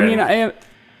 but yeah, I mean,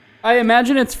 I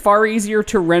imagine it's far easier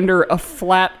to render a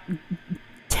flat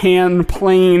tan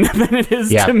plane than it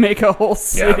is to make a whole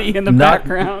city in the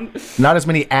background. Not as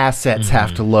many assets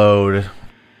have to load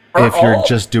if you're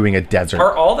just doing a desert.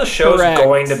 Are all the shows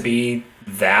going to be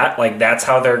that? Like, that's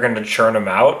how they're going to churn them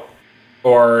out?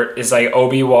 Or is like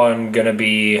Obi-Wan gonna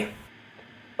be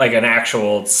like an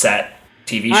actual set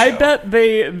TV show? I bet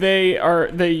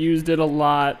they used it a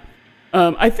lot.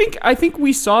 I think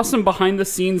we saw some behind the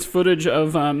scenes footage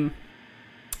of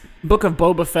Book of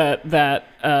Boba Fett that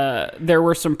there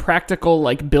were some practical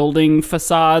like building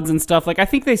facades and stuff. Like I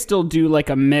think they still do like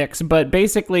a mix, but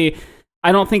basically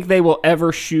I don't think they will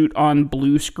ever shoot on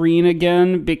blue screen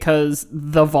again because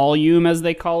the volume, as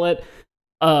they call it,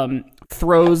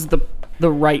 throws the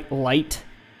right light,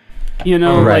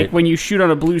 like when you shoot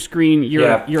on a blue screen,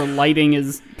 your lighting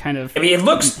is kind of. I mean, it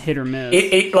looks hit or miss.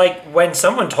 It like when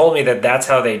someone told me that's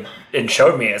how it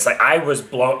showed me. It's like I was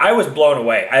blown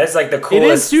away. It's like the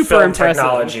coolest film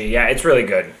technology. Yeah, it's really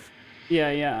good.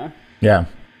 Yeah.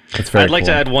 It's very I'd like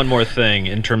to add one more thing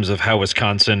in terms of how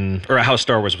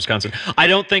Star Wars Wisconsin. I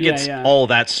don't think it's all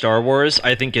that Star Wars.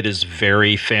 I think it is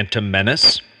very Phantom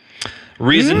Menace.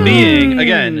 Reason being,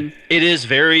 again, it is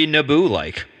very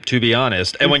Naboo-like, to be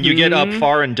honest. And when you get up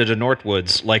far into the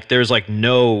Northwoods, like there's like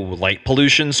no light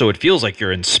pollution, so it feels like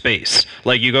you're in space.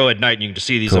 Like you go at night and you can just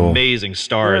see these amazing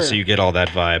stars, so you get all that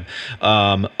vibe.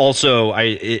 Also,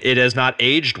 it has not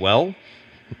aged well.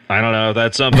 I don't know if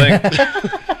that's something.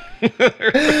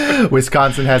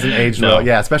 Wisconsin hasn't aged well,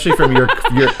 especially from your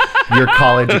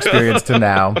college experience to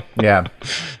now. Yeah,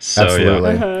 so,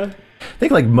 absolutely. Yeah. I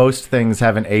think like most things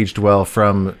haven't aged well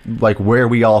from like where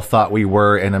we all thought we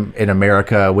were in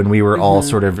America when we were all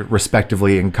sort of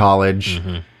respectively in college,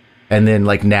 and then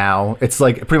like now it's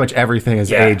like pretty much everything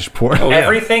has aged poorly.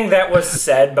 Everything that was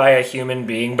said by a human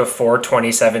being before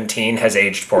 2017 has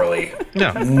aged poorly.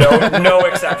 No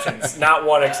exceptions, not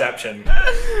one exception.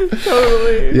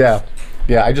 Totally.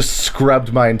 Yeah, I just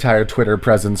scrubbed my entire Twitter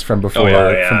presence from before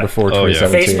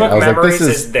 2017. Facebook Memories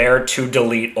is there to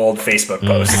delete old Facebook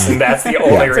posts, and that's the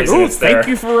only reason it's there. Thank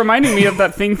you for reminding me of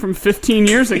that thing from 15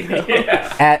 years ago.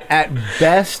 At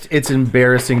best, it's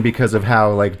embarrassing because of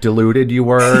how like diluted you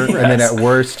were, and then at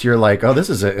worst, you're like, oh, this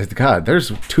is God.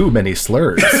 There's too many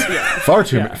slurs, far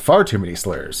too many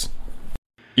slurs.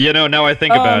 Now I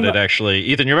think about it. Actually,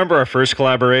 Ethan, you remember our first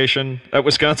collaboration at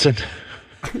Wisconsin?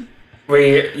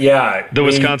 The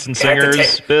Wisconsin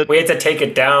Singers bit. We had to take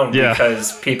it down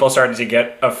because people started to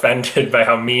get offended by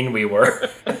how mean we were.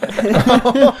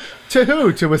 To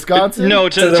who? To Wisconsin? No,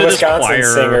 to the Wisconsin choir.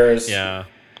 Singers. Yeah.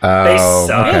 They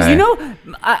suck. Okay.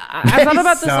 I thought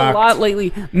about this a lot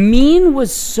lately. Mean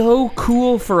was so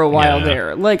cool for a while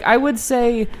there. Like, I would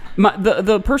say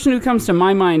the person who comes to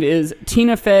my mind is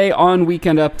Tina Fey on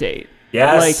Weekend Update.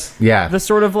 Yes. The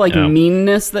sort of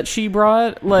meanness that she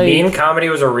brought. Like mean comedy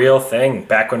was a real thing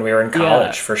back when we were in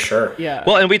college, for sure. Yeah.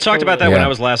 Well, and we talked about that when I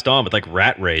was last on with like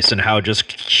Rat Race and how just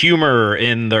humor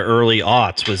in the early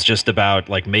aughts was just about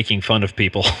like making fun of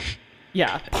people.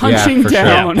 Yeah, punching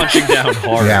down. Sure. Punching down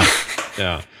hard.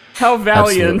 Yeah. How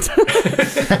valiant.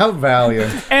 How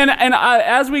valiant. And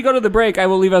as we go to the break, I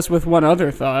will leave us with one other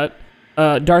thought.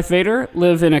 Darth Vader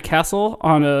lived in a castle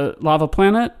on a lava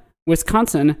planet.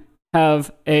 Wisconsin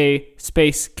have a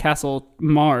space castle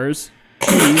Mars.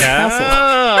 Castle.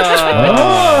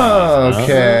 Oh,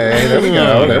 okay.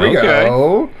 There we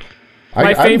go.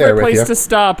 My favorite place to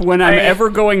stop when I'm ever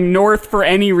going north for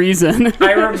any reason.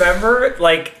 I remember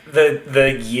like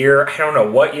the year, I don't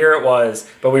know what year it was,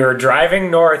 but we were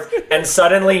driving north and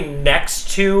suddenly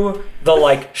next to the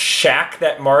like shack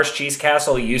that Mars Cheese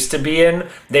Castle used to be in,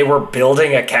 they were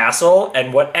building a castle,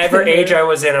 and whatever age I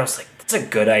was in, I was like, that's a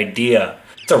good idea.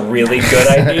 It's a really good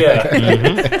idea.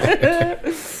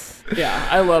 Yeah,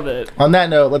 I love it. On that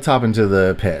note, let's hop into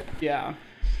the pit. Yeah.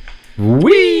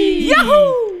 Whee!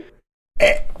 Yahoo!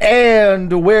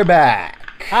 And we're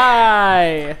back.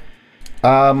 Hi.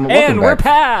 And we're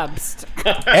Pabst.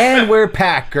 And we're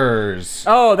Packers.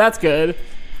 Oh, that's good.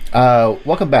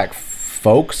 Welcome back,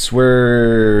 folks.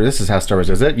 This is How Star Wars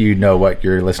Is It. You know what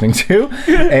you're listening to.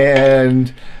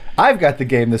 And I've got the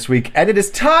game this week, and it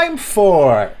is time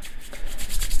for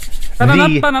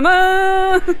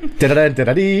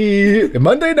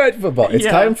Monday Night Football. It's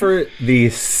time for the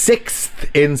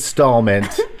 6th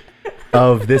installment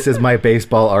of This Is My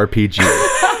Baseball RPG.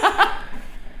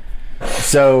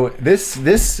 So this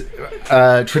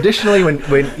traditionally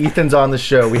when Ethan's on the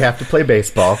show, we have to play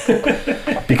baseball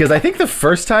because I think the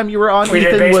first time you were on,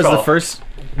 Ethan, was the first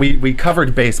we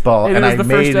covered baseball, and it was the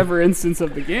first ever instance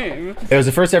of the game. It was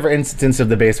the first ever instance of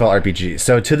the baseball RPG.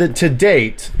 So to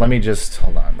date, let me just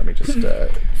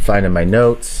find in my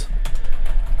notes.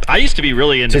 I used to be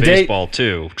really into baseball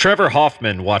too. Trevor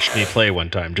Hoffman watched me play one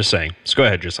time. Just saying. So go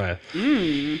ahead, Josiah.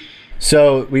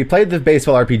 So we played the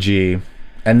baseball RPG,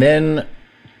 and then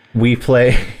we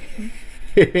play.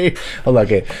 Hold on,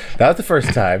 okay, that was the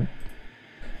first time.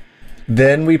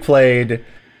 Then we played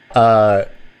a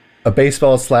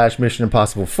baseball / Mission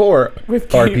Impossible 4 with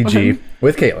RPG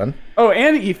with Caitlin. Oh,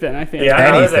 and Ethan, I think. Yeah,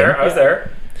 I was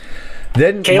there.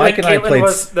 Then Mike and I played.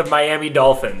 Was the Miami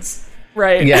Dolphins.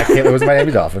 Right. Yeah, Caitlin was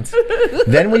Miami Dolphins.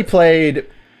 Then we played.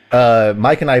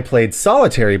 Mike and I played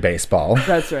solitary baseball.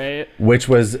 That's right. Which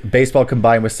was baseball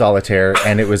combined with solitaire,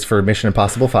 and it was for Mission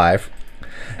Impossible 5.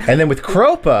 And then with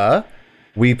Krupp,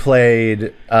 we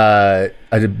played a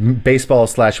baseball /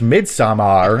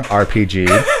 Midsommar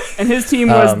RPG. And his team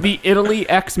was the Italy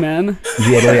X-Men.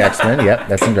 The Italy X-Men, yep,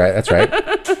 that's right.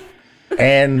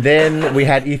 And then we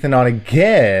had Ethan on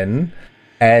again,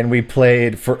 and we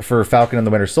played for Falcon and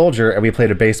the Winter Soldier, and we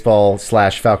played a baseball /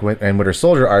 Falcon and Winter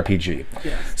Soldier RPG.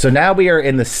 Yes. So now we are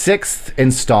in the 6th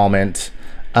installment.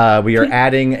 We are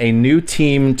adding a new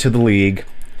team to the league,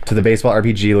 to the baseball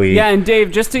RPG league. Yeah, and Dave,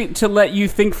 just to let you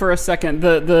think for a second,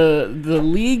 the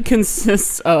league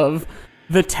consists of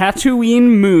the Tatooine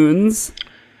Moons,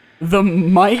 the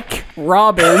Mike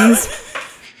Robbins,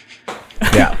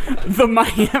 the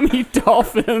Miami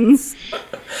Dolphins,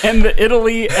 and the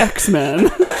Italy X-Men.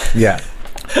 Yeah,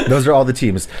 those are all the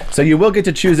teams. So you will get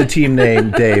to choose a team name,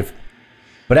 Dave.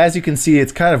 But as you can see,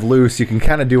 it's kind of loose. You can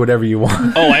kind of do whatever you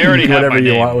want. Oh, I already have whatever my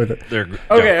you name. want with it.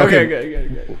 Okay.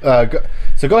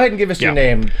 So go ahead and give us your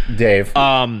name, Dave.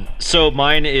 So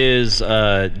mine is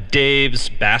Dave's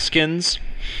Baskins.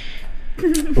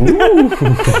 Ooh,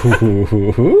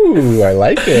 I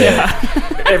like it. Yeah.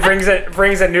 It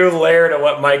brings a new layer to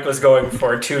what Mike was going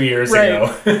for 2 years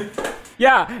ago.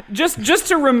 Yeah, just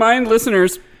to remind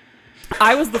listeners,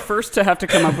 I was the first to have to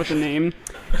come up with a name.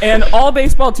 And all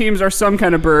baseball teams are some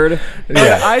kind of bird.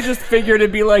 Yeah. I just figured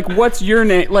it'd be like, what's your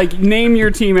name? Like, name your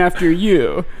team after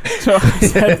you. So I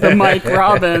said the Mike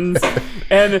Robbins.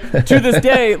 And to this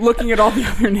day, looking at all the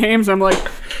other names, I'm like,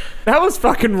 that was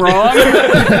fucking wrong.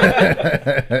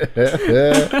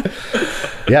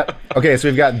 Yep. Okay, so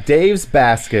we've got Dave's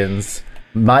Baskins,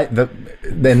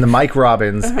 then the Mike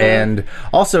Robbins, and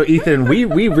also, Ethan, we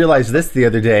realized this the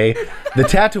other day, the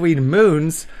Tatooine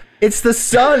Moons. It's the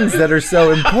suns that are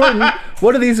so important.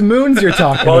 What are these moons you're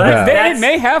talking about? They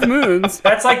may have moons.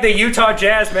 That's like the Utah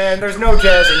Jazz, man. There's no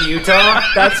jazz in Utah.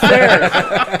 That's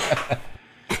fair.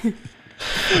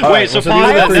 Wait, so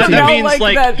that means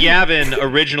like Yavin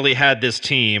originally had this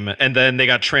team, and then they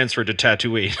got transferred to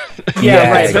Tatooine. Yeah,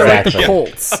 right. Exactly. They're like the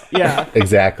Colts. Yeah,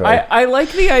 exactly. I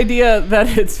like the idea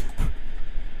that it's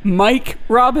Mike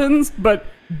Robbins, but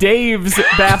Dave's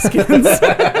Baskins.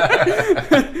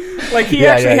 Like he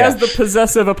actually has the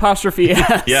possessive apostrophe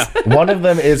S. Yeah. One of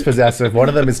them is possessive. One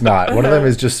of them is not. One of them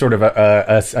is just sort of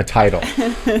a title.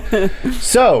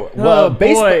 So,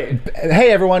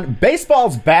 hey everyone,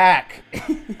 baseball's back.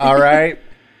 All right.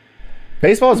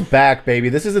 Baseball's back, baby.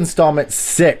 This is installment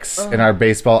 6 in our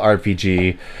baseball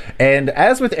RPG. And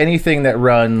as with anything that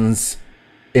runs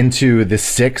into the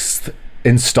 6th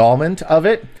installment of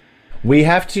it, we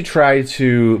have to try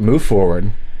to move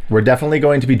forward. We're definitely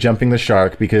going to be jumping the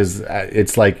shark because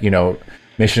it's like,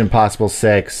 Mission Impossible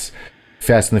 6,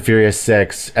 Fast and the Furious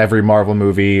 6, every Marvel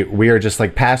movie. We are just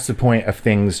like past the point of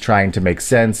things trying to make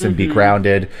sense and be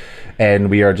grounded, and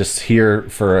we are just here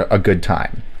for a good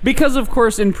time. Because, of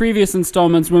course, in previous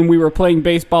installments when we were playing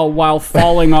baseball while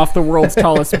falling off the world's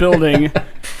tallest building,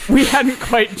 we hadn't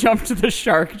quite jumped the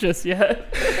shark just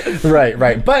yet.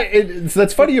 Right. But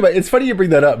it's funny you bring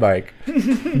that up, Mike,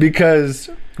 because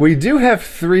we do have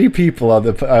 3 people on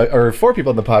or 4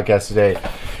 people on the podcast today.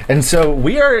 And so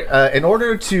we are, in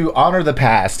order to honor the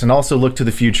past and also look to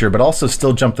the future, but also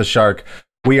still jump the shark,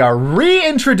 we are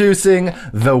reintroducing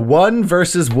the 1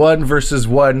 versus 1 versus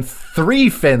 1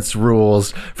 3-fence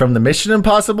rules from the Mission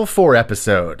Impossible 4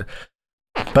 episode.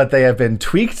 But they have been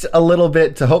tweaked a little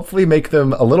bit to hopefully make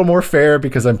them a little more fair,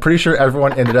 because I'm pretty sure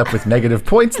everyone ended up with negative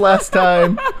points last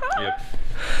time. Yep.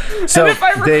 So, and if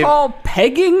I recall,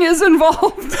 pegging is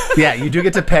involved. Yeah, you do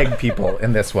get to peg people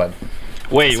in this one.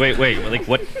 Wait. Like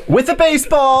what? With a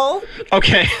baseball.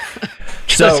 Okay.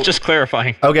 Just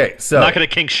clarifying. Okay, so I'm not gonna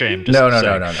kink shame. No.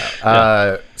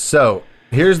 So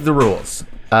here's the rules.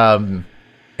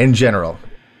 In general,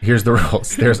 here's the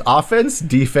rules. There's offense,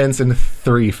 defense, and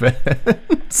three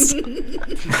fence.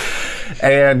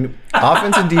 And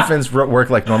offense and defense work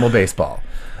like normal baseball.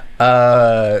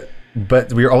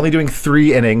 But we're only doing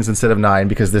 3 innings instead of 9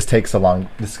 because this takes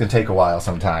this can take a while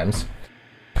sometimes.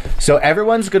 So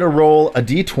everyone's going to roll a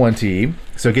d20.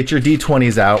 So get your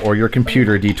d20s out or your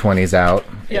computer d20s out.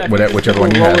 Yeah, whichever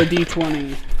one you have. Roll a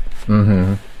d20.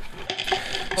 Mm-hmm.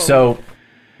 So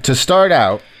to start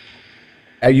out,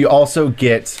 you also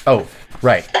get... Oh,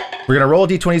 right. We're going to roll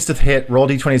d20s to hit, roll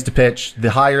d20s to pitch.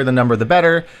 The higher the number, the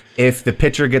better. If the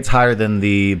pitcher gets higher than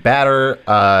the batter,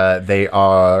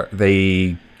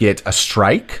 they get a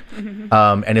strike.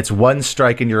 And it's 1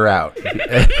 strike and you're out.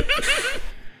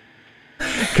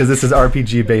 Because this is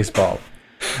RPG baseball.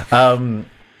 And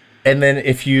then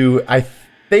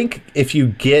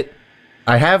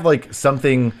I have like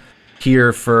something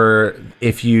here for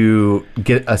if you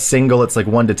get a single, it's like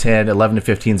 1 to 10, 11 to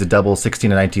 15 is a double, 16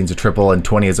 to 19 is a triple, and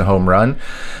 20 is a home run.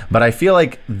 But I feel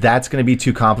like that's going to be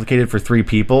too complicated for 3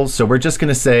 people. So we're just going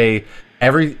to say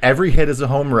every hit is a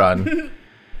home run.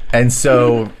 And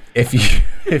so every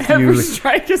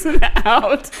strike is an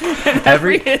out, and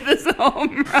every hit is a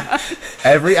home run.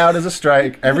 Every out is a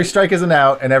strike. Every strike is an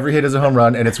out, and every hit is a home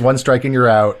run. And it's 1 strike and you're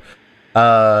out.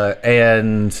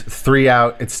 And 3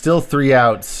 out. It's still 3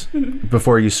 outs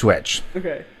before you switch.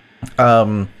 Okay.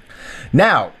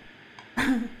 Now,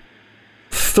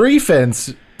 3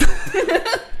 fence.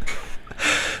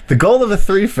 The goal of the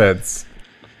 3 fence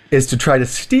is to try to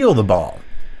steal the ball.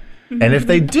 And if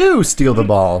they do steal the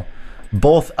ball,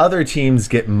 both other teams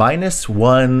get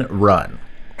 -1 run.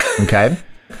 Okay?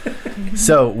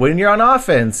 So when you're on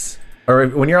offense, or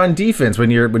when you're on defense,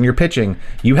 when you're pitching,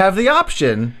 you have the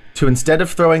option to, instead of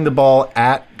throwing the ball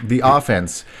at the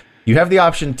offense, you have the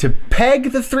option to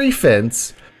peg the 3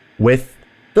 fence with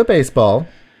the baseball.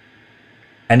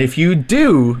 And if you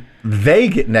do, they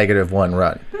get -1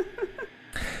 run.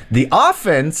 The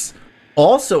offense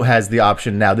also has the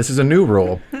option now. This is a new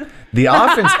rule. The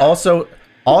offense also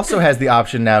has the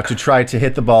option now to try to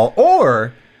hit the ball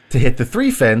or to hit the 3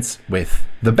 fence with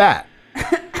the bat.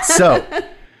 So,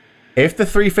 if the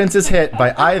 3 fence is hit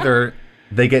by either,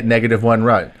 they get -1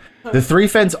 run. The 3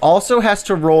 fence also has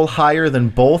to roll higher than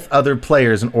both other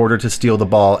players in order to steal the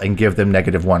ball and give them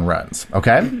 -1 runs.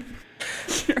 Okay?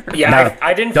 Sure. Yeah, now,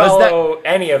 I didn't follow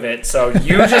any of it, so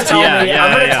you just tell me.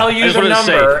 I'm going to tell you the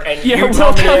number, and you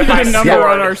tell me if I the number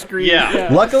on our screen. Yeah.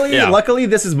 Luckily,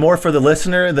 this is more for the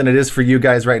listener than it is for you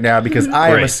guys right now because I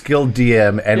am a skilled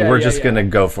DM, and we're just going to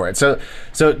go for it. So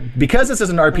because this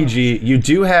is an RPG, you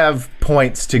do have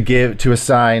points to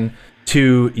assign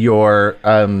to your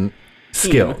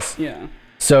skills. Yeah.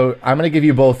 So I'm going to give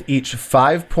you both each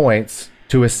 5 points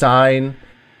to assign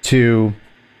to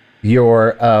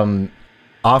your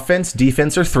offense,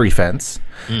 defense, or 3 fence,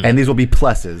 and these will be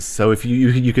pluses. So if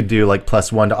you could do like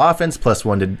 +1 to offense,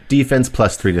 +1 to defense,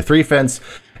 +3 to 3 fence,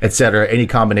 etc. Any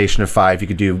combination of 5, you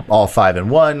could do all 5 in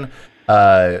 1.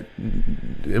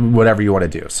 Whatever you want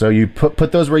to do. So you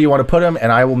put those where you want to put them,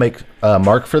 and I will make a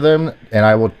mark for them, and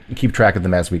I will keep track of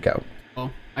them as we go.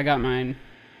 Oh, I got mine.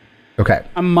 Okay.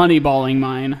 I'm moneyballing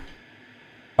mine.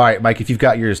 All right, Mike, if you've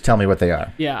got yours, tell me what they are.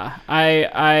 Yeah,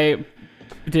 I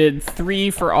did 3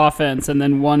 for offense, and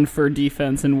then 1 for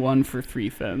defense, and 1 for 3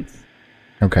 fence.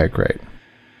 Okay, great.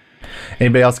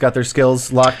 Anybody else got their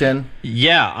skills locked in?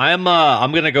 Yeah, I'm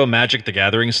gonna go Magic the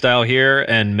Gathering style here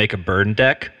and make a burn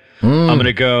deck. I'm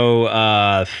gonna go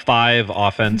 5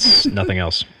 offense, nothing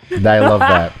else. I love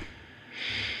that.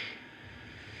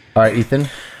 All right, Ethan.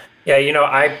 Yeah,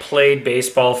 I played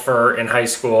baseball in high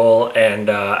school,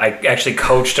 and I actually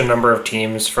coached a number of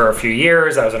teams for a few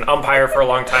years. I was an umpire for a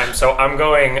long time, so I'm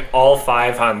going all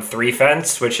 5 on 3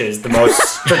 fence, which is the most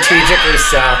strategically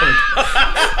sound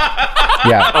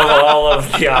of all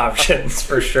of the options,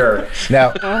 for sure.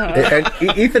 Now, and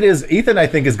Ethan, I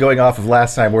think, is going off of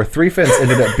last time, where 3 fence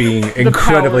ended up being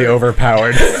incredibly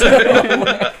overpowered.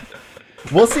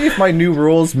 We'll see if my new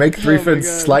rules make 3 fence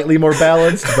slightly more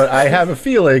balanced, but I have a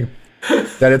feeling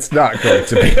that it's not going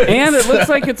to be. And it looks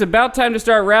like it's about time to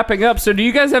start wrapping up, so do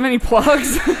you guys have any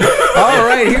plugs? All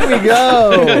right, here we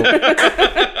go.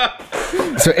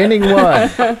 So inning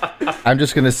 1, I'm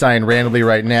just going to sign randomly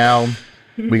right now.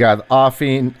 We got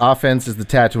offense is the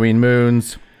Tatooine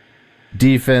Moons.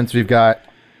 Defense, we've got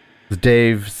the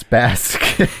Dave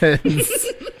Baskins.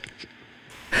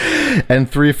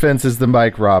 And 3 fence is the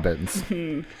Mike Robbins.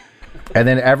 And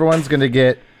then everyone's going to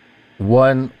get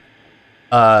 1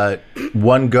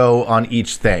 one go on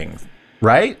each thing,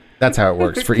 right? That's how it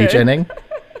works for each inning.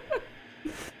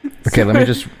 Okay, let me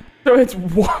just... So it's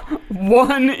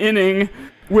one inning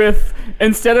with,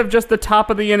 instead of just the top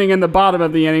of the inning and the bottom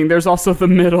of the inning, there's also the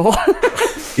middle.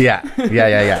 Yeah.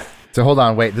 So hold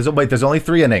on, wait. There's only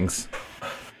 3 innings.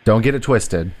 Don't get it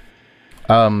twisted.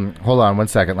 Hold on 1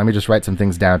 second. Let me just write some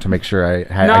things down to make sure I know what's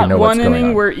going on. Not one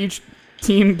inning where each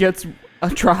team gets a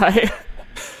try.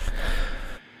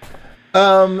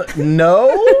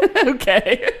 No.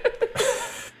 Okay.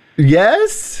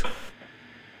 Yes.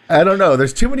 I don't know.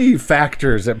 There's too many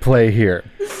factors at play here.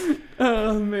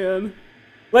 Oh man.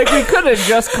 Like, we could have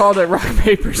just called it rock,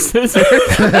 paper, scissors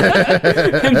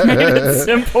and made it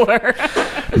simpler.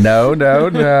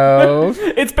 No.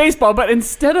 It's baseball, but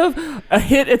instead of a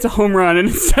hit, it's a home run. And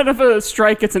instead of a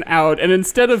strike, it's an out. And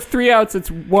instead of 3 outs, it's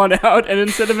 1 out. And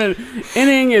instead of an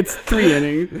inning, it's 3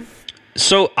 innings.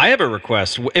 So I have a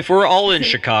request. If we're all in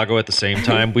Chicago at the same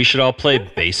time, we should all play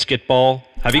basketball.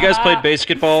 Have you guys played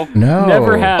basketball? No.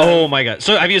 Never have. Oh my god.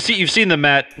 So you've seen the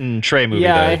Matt and Trey movie?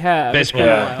 Yeah, I have. Baseball.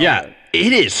 Yeah.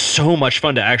 It is so much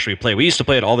fun to actually play. We used to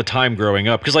play it all the time growing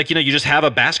up because, you just have a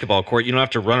basketball court. You don't have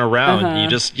to run around. You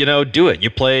just, do it. You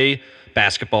play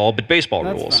basketball, but baseball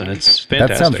rules, fun. and it's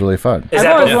fantastic. That sounds really fun. I've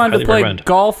always wanted to play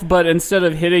golf, but instead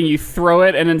of hitting, you throw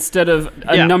it, and instead of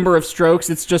a number of strokes,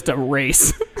 it's just a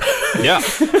race. Yeah.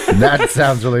 That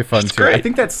sounds really fun, too. Great. I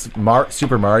think that's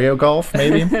Super Mario Golf,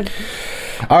 maybe.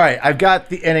 All right, I've got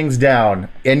the innings down,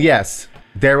 and yes,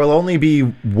 there will only be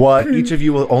one. Each of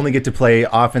you will only get to play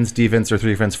offense, defense, or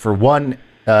 3-fence for once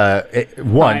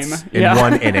in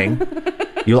one inning.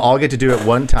 You'll all get to do it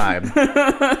one time,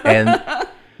 and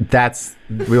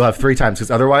we'll have 3 times because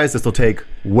otherwise this will take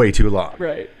way too long.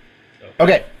 Right.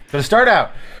 Okay, so to start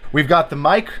out, we've got the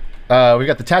Mike. We've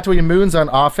got the Tatooine Moons on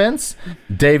offense,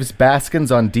 Dave's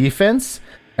Baskins on defense,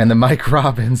 and the Mike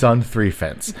Robbins on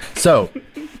 3-fence. So,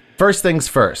 first things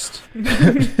first.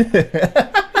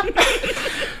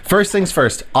 First things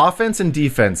first. Offense and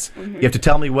defense. You have to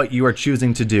tell me what you are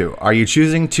choosing to do. Are you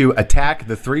choosing to attack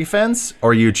the 3-fence,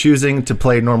 or are you choosing to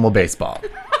play normal baseball?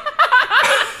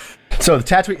 So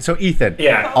Ethan,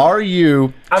 are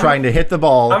you trying to hit the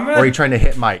ball, or are you trying to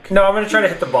hit Mike? No, I'm going to try to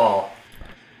hit the ball.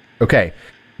 Okay.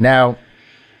 Now,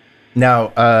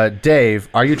 Dave,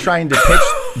 are you trying to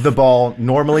pitch the ball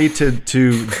normally to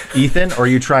Ethan, or are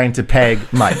you trying to peg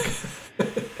Mike?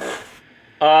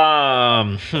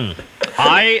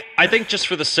 I think just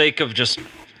for the sake of just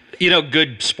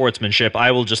good sportsmanship,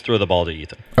 I will just throw the ball to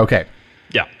Ethan. Okay.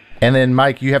 Yeah. And then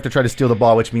Mike, you have to try to steal the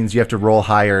ball, which means you have to roll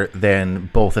higher than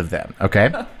both of them.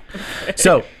 Okay.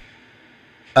 So,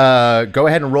 go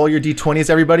ahead and roll your d20s,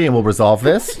 everybody, and we'll resolve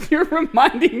this. You're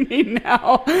reminding me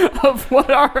now of what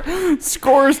our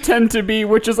scores tend to be,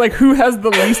 which is like who has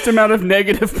the least amount of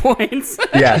negative points.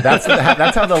 Yeah, that's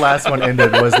how the last one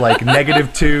ended. Was like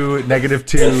 -2, -2,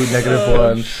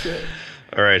 -1. Shit.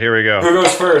 All right, here we go. Who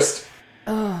goes first?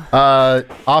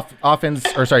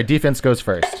 Defense goes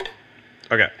first.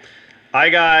 Okay, I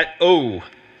got a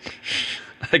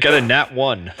nat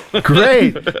 1.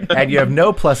 Great. And you have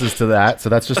no pluses to that, so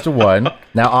that's just a 1.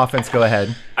 Now offense, go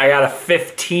ahead. I got a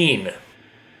 15.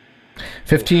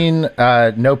 15,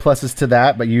 no pluses to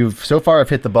that, but you've so far have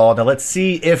hit the ball. Now let's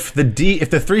see if the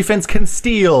 3-fence can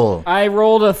steal. I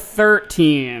rolled a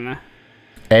 13.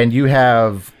 And you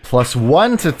have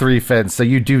 +1 to 3-fence, so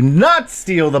you do not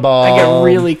steal the ball. I get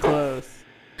really close.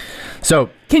 So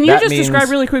can you just describe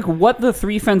really quick what the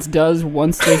 3-fence does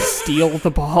once they steal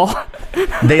the ball?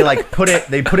 They put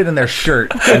it in their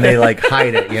shirt and they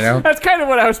hide it, That's kind of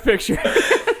what I was picturing.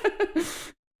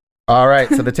 All right,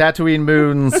 so the Tatooine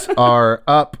Moons are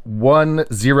up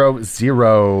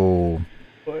 1-0-0.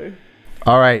 Boy.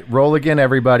 All right, roll again,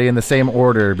 everybody, in the same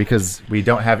order because we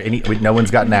don't have no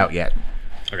one's gotten out yet.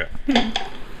 Okay.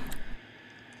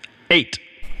 8.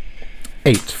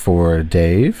 8 for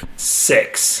Dave.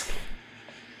 6.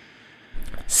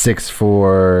 6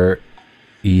 for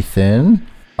Ethan.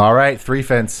 All right,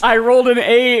 3-fence. I rolled an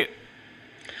 8.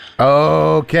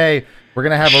 Okay, we're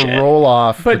gonna have a roll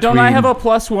off. But don't I have a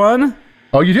 +1?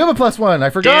 Oh, you do have a +1. I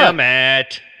forgot. Damn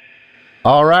it!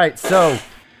 All right, so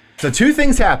 2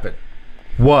 things happen.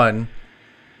 1,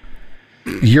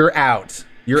 you're out.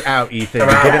 You're out, Ethan.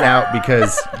 You're getting out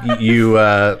because you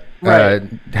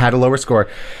had a lower score.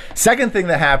 Second thing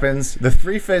that happens, the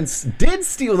 3-fence did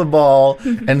steal the ball,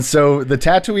 and so the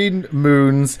Tatooine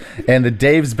Moons and the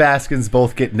Dave's Baskins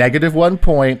both get -1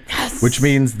 point, which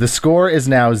means the score is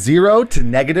now 0 to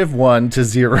 -1 to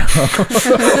 0.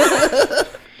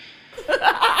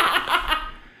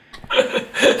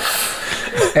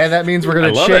 And that means we're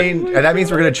gonna change. And that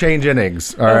means we're gonna change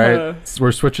innings. All right, so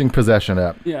we're switching possession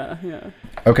up. Yeah.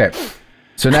 Okay.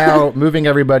 So now moving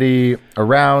everybody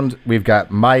around, we've got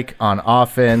Mike on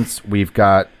offense, we've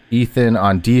got Ethan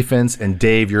on defense, and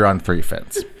Dave, you're on 3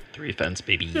 fence. 3 fence,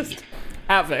 baby. Just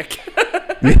havoc.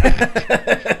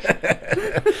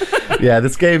 Yeah,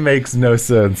 this game makes no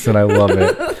sense, and I love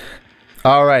it.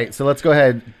 All right, so let's go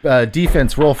ahead.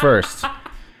 Defense, roll first.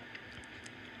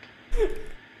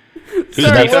 Who's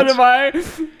Sorry, defense? what am I?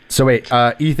 So wait,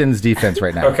 Ethan's defense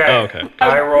right now. Okay. Oh, okay.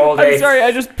 I rolled I'm sorry,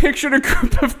 I just pictured a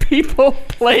group of people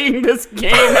playing this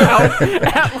game out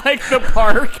at like the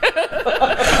park.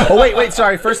 Oh wait,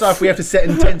 sorry. First off, we have to set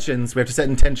intentions.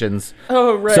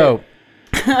 Oh, right. So,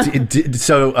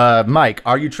 Mike,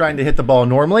 are you trying to hit the ball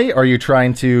normally, or are you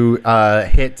trying to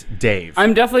hit Dave?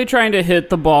 I'm definitely trying to hit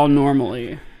the ball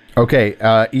normally. Okay,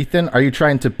 Ethan, are you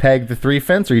trying to peg the 3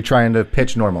 fence, or are you trying to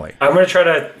pitch normally? I'm going to try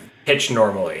to pitch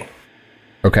normally.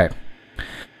 Okay.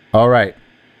 All right.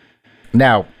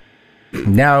 Now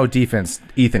defense.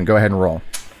 Ethan, go ahead and roll.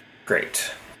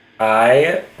 Great.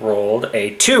 I rolled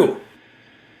a 2.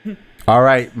 All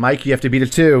right, Mike, you have to beat a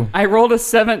 2. I rolled a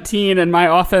 17 and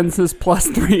my offense is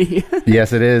 +3.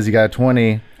 Yes, it is. You got a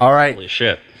 20. All right. Holy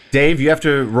shit. Dave, you have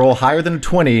to roll higher than a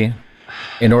 20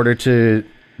 in order to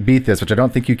beat this, which I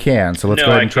don't think you can. So let's go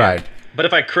ahead and try. But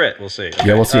if I crit, we'll see. Okay.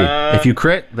 Yeah, we'll see. If you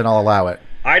crit, then I'll allow it.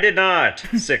 I did not.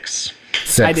 6.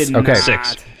 6. I did okay. not.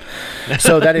 6.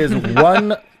 So that is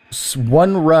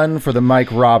one run for the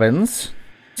Mike Robbins.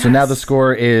 So now the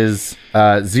score is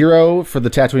 0 for the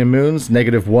Tatooine Moons,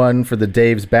 -1 for the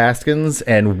Dave's Baskins,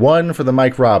 and 1 for the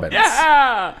Mike Robbins.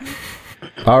 Yeah!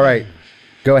 All right.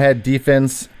 Go ahead,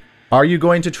 defense. Are you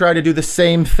going to try to do the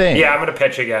same thing? Yeah, I'm going to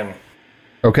pitch again.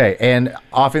 Okay, and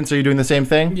offense, are you doing the same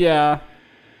thing? Yeah.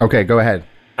 Okay, go ahead.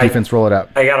 Defense, roll it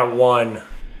up. I got a 1.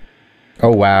 Oh,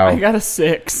 wow. I got a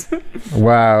 6.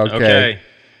 Wow, okay.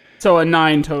 So a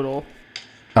 9 total.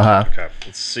 Uh-huh. Okay.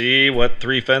 Let's see what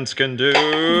 3 fence can do.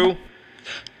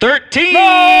 13!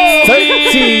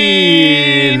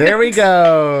 13! There we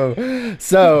go.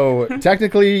 So,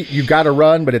 technically, you got a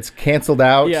run, but it's canceled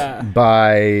out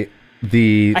by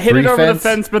the I hit it over fence. the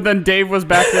fence, but then Dave was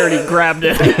back there and he grabbed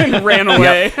it and ran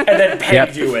away. And then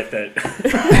pegged you with it.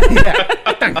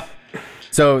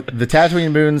 So, the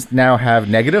Tatooine Moons now have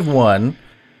 -1.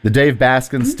 The Dave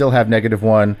Baskins still have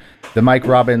 -1. The Mike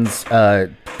Robbins,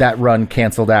 that run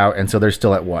canceled out, and so they're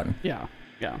still at 1. Yeah.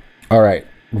 All right.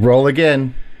 Roll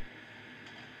again.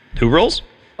 Who rolls?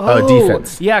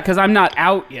 Defense. Yeah, because I'm not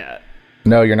out yet.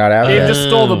 No, you're not out Dave yet. just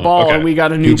stole the ball and we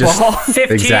got a new ball.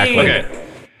 15. Exactly. Okay.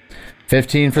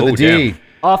 15 for the D. Damn.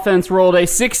 Offense rolled a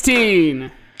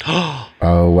 16. Oh,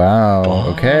 wow.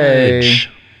 Okay. Fudge.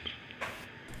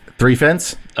 3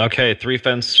 fence. Okay, 3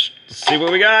 fence. Let's see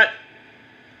what we got.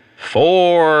 4.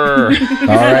 All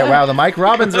right. Wow. The Mike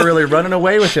Robbins are really running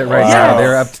away with it right now.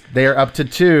 They're up to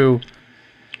 2.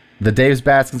 The Dave's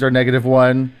Baskins are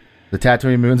 -1. The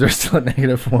Tatooine Moons are still at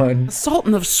 -1. The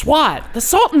Sultan of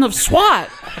SWAT.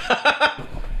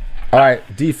 All right.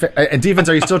 And defense,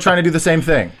 are you still trying to do the same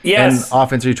thing? Yes. And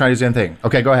offense, are you trying to do the same thing?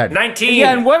 Okay, go ahead. 19.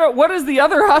 Yeah, and what is the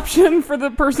other option for the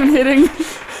person hitting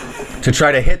To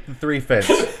try to hit the 3 fence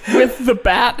with the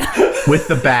bat? with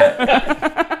the bat.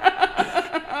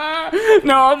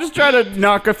 No, I'll just try to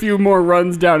knock a few more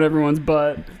runs down everyone's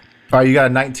butt. All right, you got a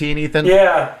 19, Ethan?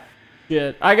 Yeah.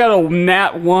 Shit. I got a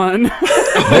nat 1.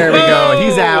 There we go.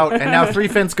 He's out. And now 3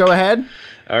 fence, go ahead.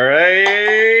 All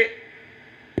right.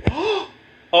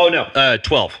 Oh, no.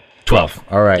 12. 12.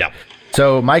 All right. Yeah.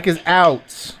 So Mike is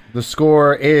out. The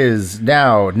score is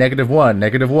now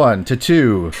 -1 to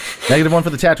 2. -1 for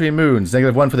the Tatooine Moons,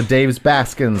 -1 for the Dave's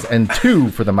Baskins, and 2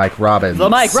 for the Mike Robbins. The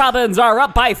Mike Robbins are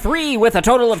up by 3 with a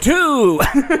total of 2.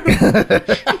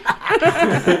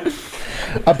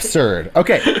 Absurd.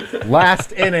 Okay,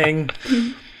 last inning.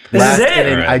 This is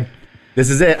it. Right. This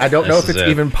is it. I don't know if This it's is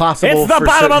it. even possible. It's the for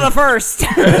bottom of certain-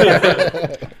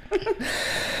 the first.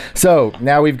 So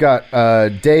now we've got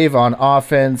Dave on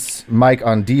offense, Mike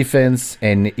on defense,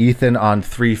 and Ethan on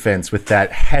 3 fence with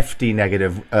that hefty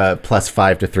negative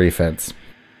 +5 to 3 fence.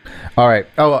 All right.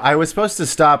 Oh, I was supposed to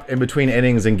stop in between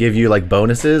innings and give you like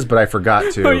bonuses, but I forgot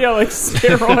to. Oh yeah, like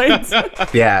steroids.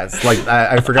 Yeah, it's like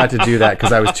I forgot to do that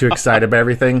because I was too excited about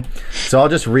everything. So I'll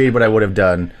just read what I would have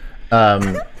done.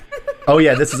 Oh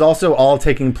yeah, this is also all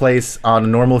taking place on a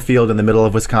normal field in the middle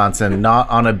of Wisconsin, not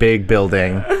on a big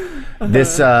building.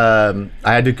 This I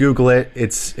had to Google it.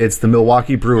 It's the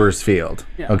Milwaukee Brewers field.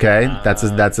 Yeah. Okay, that's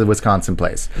a Wisconsin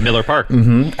place. Miller Park.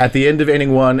 At the end of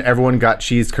inning 1, everyone got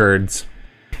cheese curds.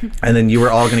 And then you were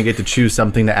all going to get to choose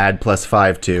something to add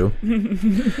 +5 to.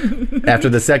 After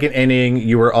the second inning,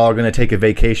 you were all going to take a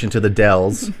vacation to the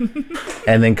Dells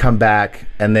and then come back,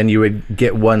 and then you would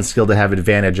get one skill to have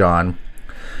advantage on.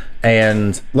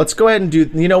 And let's go ahead and do.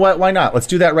 You know what? Why not? Let's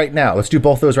do that right now. Let's do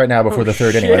both those right now before the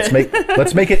third inning. Let's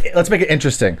make it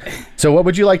interesting. So, what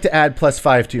would you like to add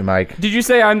 +5 to, Mike? Did you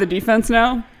say I'm the defense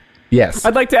now? Yes.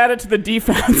 I'd like to add it to the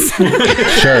defense.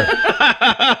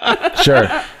 Sure.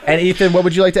 And Ethan, what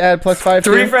would you like to add +5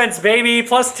 to? 3 friends, baby,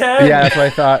 +10. Yeah, that's what I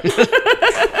thought.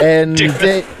 And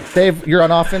Dave, you're on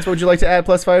offense. What would you like to add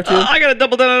 +5 to? I got to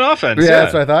double down on offense. Yeah,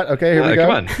 that's what I thought. Okay, here we go.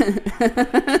 Come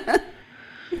on.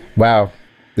 Wow,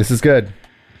 this is good.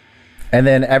 And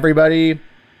then everybody,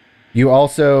 you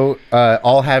also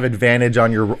all have advantage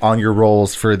on your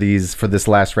rolls for this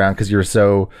last round because you're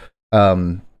so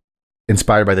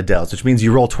inspired by the Dells, which means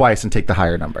you roll twice and take the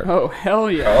higher number. Oh,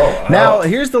 hell yeah. Oh, Now,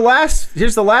 here's the last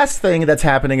thing that's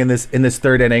happening in this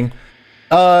third inning.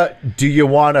 Do you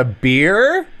want a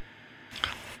beer?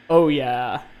 Oh,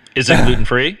 yeah. Is it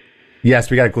gluten-free? Yes,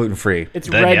 we got it gluten-free. It's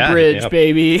Redbridge,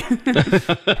 baby.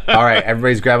 All right,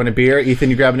 everybody's grabbing a beer. Ethan,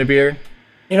 you grabbing a beer?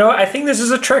 You know, I think this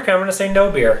is a trick. I'm going to say no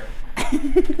beer.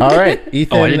 All right,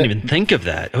 Ethan. Oh, I didn't even think of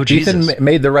that. Oh, Jesus. Ethan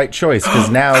made the right choice because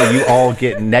now you all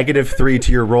get -3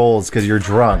 to your rolls because you're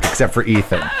drunk, except for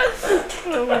Ethan.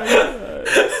 Oh my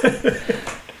God.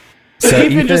 So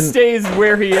Ethan just stays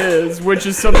where he is, which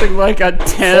is something like a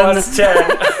 10.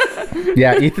 +10.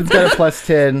 Yeah, Ethan's got a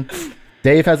 +10.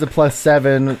 Dave has a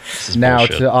 +7 now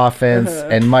bullshit. to offense,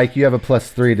 and Mike, you have a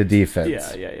 +3 to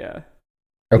defense. Yeah.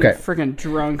 Okay. Freaking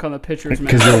drunk on the pitcher's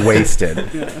mound. Because you're wasted.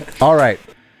 Yeah. All right.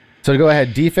 So go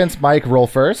ahead. Defense, Mike, roll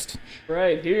first.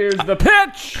 Right, here's the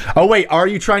pitch. Oh, wait. Are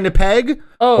you trying to peg?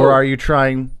 Oh. Or are you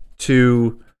trying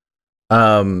to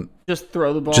just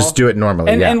throw the ball? just do it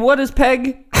normally? And, yeah. and what is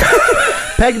peg?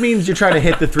 Peg means you're trying to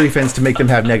hit the 3 fins to make them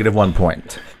have -1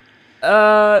 point.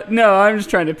 No, I'm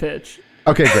just trying to pitch.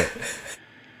 Okay, great.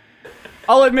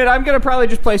 I'll admit, I'm going to probably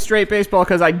just play straight baseball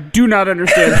because I do not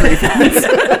understand 3 fins.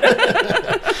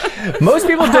 Most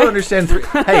people don't understand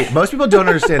most people don't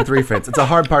understand 3 fins. It's a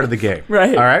hard part of the game.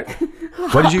 Right. All right.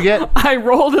 What did you get? I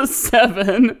rolled a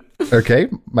 7. Okay,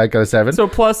 Mike got a 7. So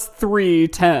 +3,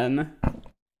 10.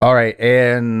 All right,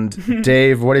 and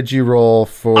Dave, what did you roll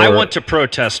for? I want to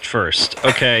protest first,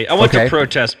 okay? I want to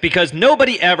protest because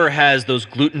nobody ever has those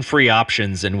gluten-free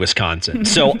options in Wisconsin.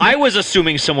 So I was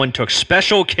assuming someone took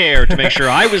special care to make sure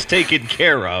I was taken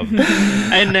care of.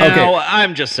 And now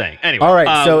I'm just saying. Anyway. All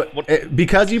right, so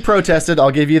because you protested,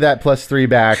 I'll give you that +3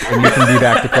 back, and you can be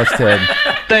back to +10.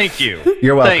 Thank you.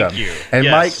 You're welcome. Thank you. And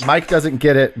yes. Mike doesn't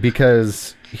get it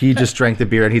because he just drank the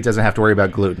beer and he doesn't have to worry about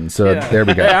gluten. So there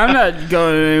we go. Hey, I'm not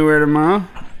going anywhere tomorrow.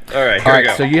 All right, here we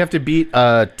go. So you have to beat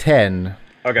 10,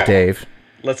 Dave.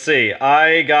 Let's see.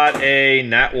 I got a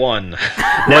nat 1.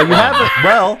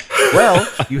 Well,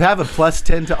 you have a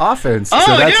 +10 to offense, so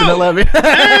that's an 11.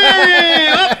 Hey,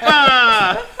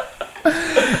 uppa!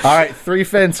 All right, 3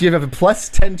 fins. You have a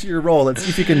 +10 to your roll. Let's see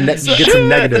if you can get some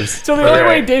negatives. So the only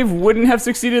way Dave wouldn't have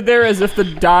succeeded there is if the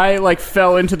die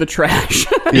fell into the trash.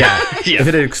 Yeah, if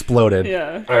it had exploded.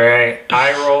 Yeah. All right,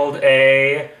 I rolled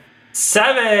a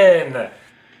 7.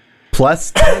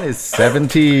 +10 is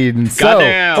 17.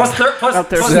 Goddamn. Plus Out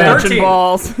there 13. snatching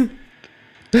balls.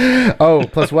 Oh,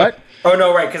 plus what? Oh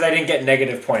no, right, because I didn't get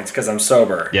negative points because I'm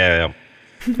sober. Yeah.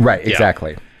 Right,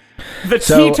 exactly. The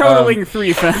teetotaling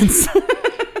 3 fins.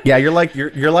 Yeah, you're like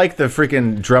the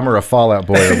freaking drummer of Fall Out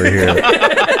Boy over here.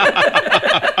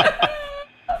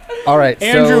 All right,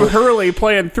 Andrew Hurley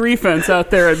playing 3 fins out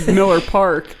there at Miller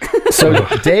Park. So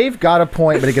Dave got a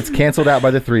point, but it gets canceled out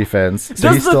by the 3 fins. So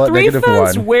Does he's still the at 3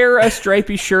 fins -1. wear a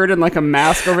stripy shirt and a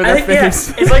mask over their face?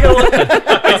 Yeah.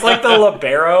 It's like the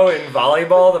libero in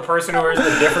volleyball, the person who wears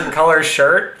the different color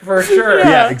shirt for sure.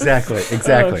 Yeah, exactly.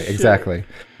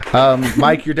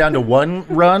 Mike, you're down to 1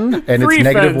 run, and it's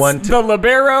 -1 to the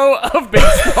libero of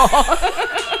baseball.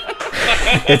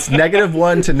 It's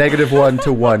 -1 to -1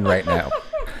 to 1 right now.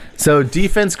 So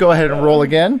defense, go ahead and roll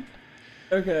again.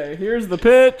 Okay, here's the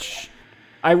pitch.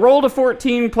 I rolled a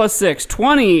 14 plus 6,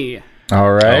 20.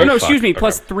 All right. Oh, no, excuse me,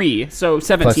 plus 3, so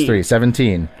 17. Plus 3,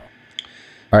 17.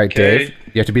 All right, Dave,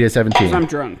 you have to beat a 17. I'm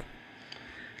drunk.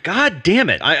 God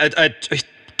damn it. I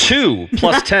 2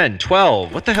 plus 10,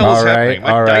 12. What the hell is happening?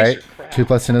 All right. 2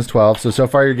 plus 10 is 12. So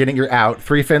far you're out.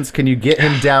 3 fins, can you get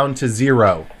him down to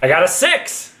 0? I got a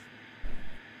 6.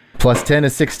 Plus 10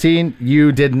 is 16.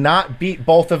 You did not beat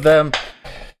both of them.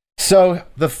 So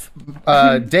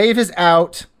Dave is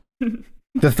out.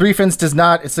 The 3 fins does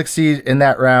not succeed in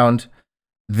that round.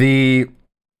 The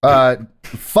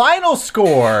final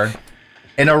score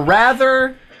in a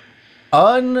rather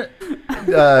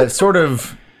sort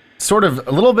of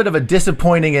a little bit of a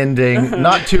disappointing ending,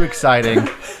 not too exciting.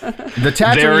 The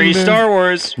Tatooine Very Moons, Star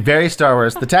Wars. Very Star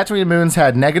Wars. The Tatooine Moons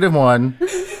had -1,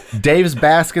 Dave's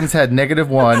Baskins had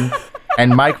 -1,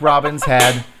 and Mike Robbins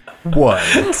had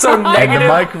 1. So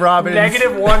Robbins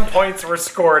 -1 points were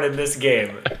scored in this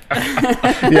game.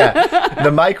 Yeah,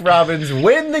 the Mike Robbins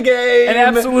win the game. An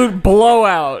absolute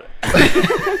blowout.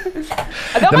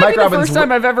 That might be the first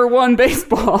time I've ever won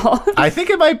baseball. I think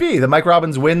it might be. The Mike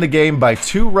Robbins win the game by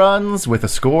 2 runs with a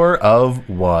score of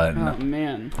 1. Oh,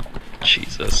 man.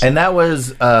 Jesus. And that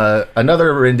was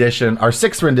another rendition, our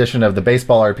 6th rendition of the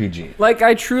baseball RPG. Like,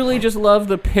 I truly just love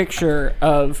the picture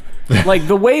of, like,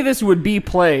 the way this would be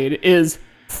played is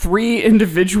 3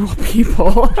 individual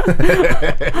people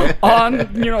on,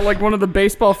 like one of the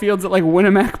baseball fields at like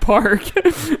Winnemac Park,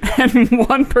 and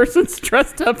one person's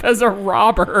dressed up as a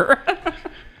robber.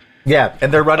 Yeah,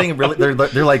 and they're running really.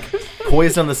 They're like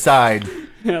poised on the side,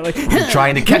 Like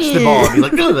trying to catch the ball and be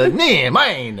like, "Ugh, nah,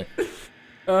 mine."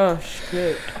 Oh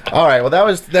shit! All right, well that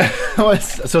was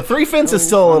so 3 Fence is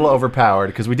still a little overpowered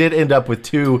because we did end up with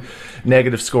 2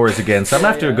 negative scores again. So I'm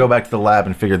gonna have to go back to the lab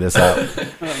and figure this out.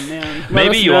 Oh man!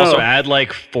 Maybe you also add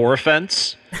like 4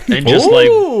 Fence and just like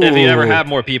if you ever have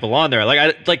more people on there,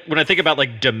 like when I think about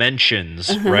like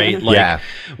dimensions, right? Like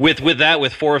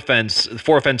with 4 Fence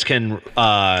can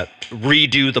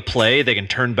redo the play. They can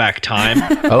turn back time.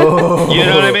 Oh, you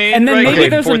know what I mean? And then right? maybe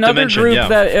there's another group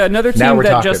another team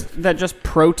that just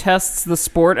protests the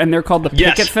sport, and they're called the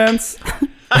picket fence.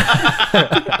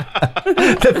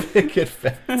 The picket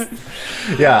fence.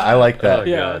 Yeah, I like that. Oh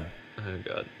god. Oh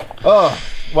god. Oh.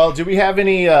 Well, do we have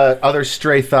any other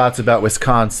stray thoughts about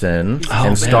Wisconsin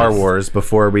and Star Wars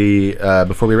before we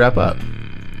wrap up?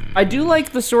 I do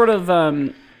like the sort of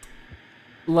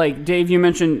like Dave, you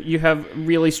mentioned you have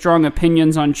really strong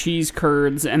opinions on cheese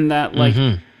curds, and that like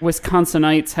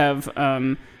Wisconsinites have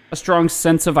a strong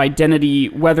sense of identity,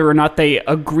 whether or not they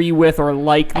agree with or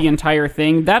like the entire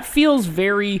thing. That feels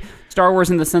very Star Wars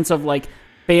in the sense of like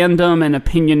fandom and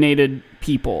opinionated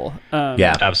people.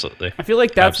 Yeah, absolutely. I feel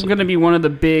like that's going to be one of the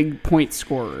big point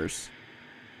scorers.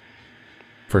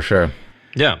 For sure.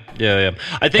 Yeah.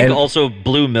 I think also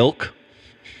blue milk.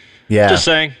 Yeah. Just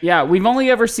saying. Yeah, we've only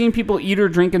ever seen people eat or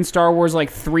drink in Star Wars like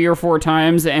 3 or 4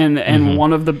 times, and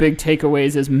one of the big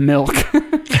takeaways is milk.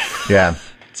 Yeah.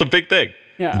 It's a big thing.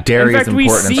 Yeah. Dairy is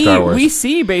important in Star Wars. We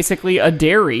see basically a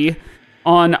dairy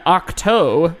on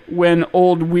Octo when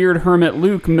old weird hermit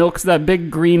Luke milks that big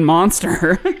green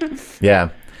monster. Yeah.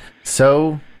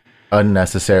 So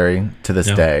unnecessary to this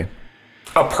day.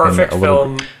 A perfect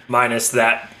film minus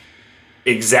that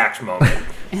exact moment.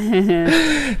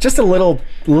 Just a little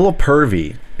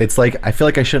pervy. It's like, I feel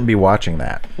like I shouldn't be watching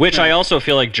that. Which I also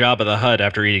feel like Jabba the Hutt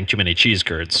after eating too many cheese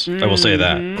curds. I will say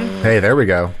that. Hey, there we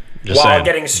go. Just While saying.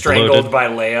 getting strangled by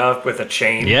Leia with a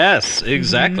chain. Yes,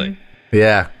 exactly.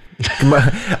 Yeah.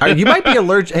 You might be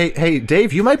allergic. Hey,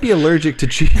 Dave, you might be allergic to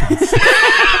cheese.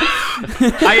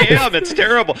 I am. It's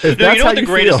terrible. No, you know what the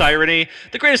greatest irony?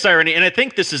 The greatest irony, and I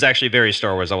think this is actually very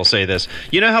Star Wars, I will say this.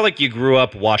 You know how like you grew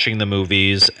up watching the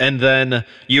movies and then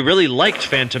you really liked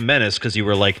Phantom Menace because you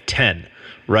were like 10.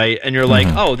 Right? And you're like,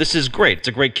 oh, this is great. It's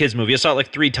a great kids movie. I saw it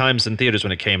like 3 times in theaters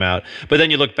when it came out. But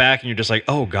then you look back and you're just like,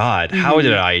 oh, God, how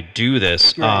did I do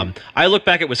this? Right. I look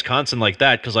back at Wisconsin like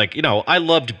that because, like, I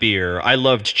loved beer. I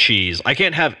loved cheese. I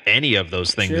can't have any of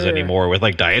those things anymore with,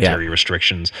 like, dietary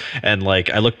restrictions. And, like,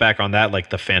 I look back on that like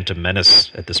the Phantom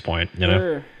Menace at this point, you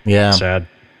know? Yeah. Sad.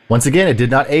 Once again, it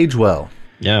did not age well.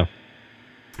 Yeah.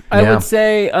 I would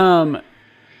say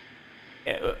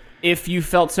if you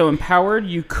felt so empowered,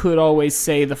 you could always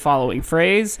say the following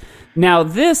phrase. Now,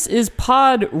 this is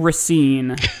pod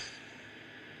racine.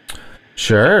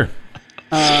 Sure.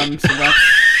 So that's...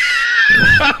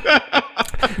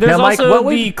 There's now, Mike, also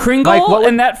the Kringle,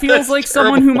 and that feels like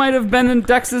someone who might have been in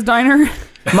Dex's Diner.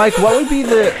 Mike, what would be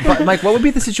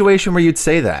the situation where you'd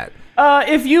say that?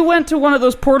 If you went to one of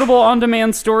those portable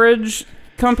on-demand storage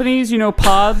companies,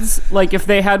 pods, like if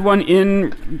they had one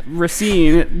in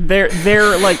Racine,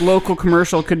 their like local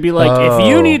commercial could be like, if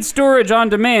you need storage on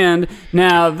demand,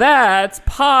 now that's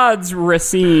Pods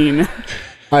Racine.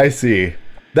 I see.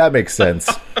 That makes sense.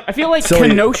 I feel like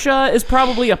Kenosha is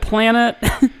probably a planet,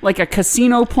 like a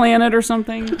casino planet or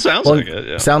something. It sounds like it,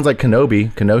 yeah. Sounds like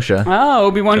Kenosha. Oh,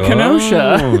 Obi-Wan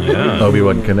Kenosha. Yeah.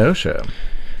 Obi-Wan Kenosha.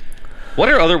 What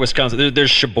are other Wisconsin?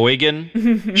 There's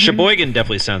Sheboygan. Sheboygan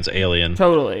definitely sounds alien.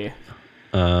 Totally.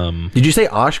 Did you say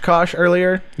Oshkosh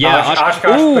earlier? Yeah,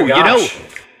 Oshkosh.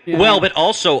 well, but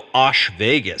also Osh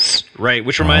Vegas. Right,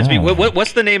 which reminds me,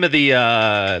 what's the name of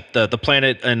the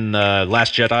planet in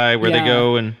Last Jedi where they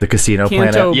go and the casino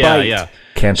Canto planet? Yeah.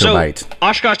 Canto Bite. So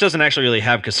Oshkosh doesn't actually really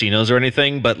have casinos or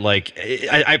anything, but like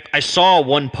I saw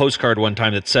one postcard one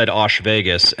time that said Osh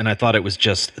Vegas, and I thought it was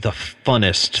just the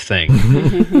funnest thing.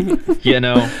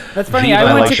 That's funny.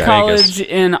 I went to college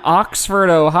in Oxford,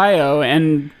 Ohio,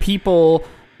 and people,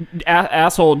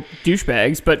 asshole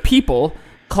douchebags, but people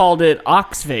called it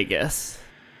Ox Vegas.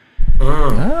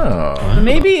 Oh.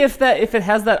 Maybe if it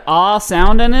has that ah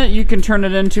sound in it, you can turn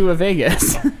it into a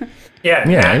Vegas.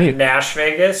 Nash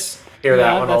Vegas. Hear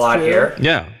that one a lot here.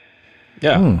 Yeah.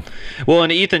 Well,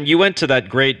 and Ethan, you went to that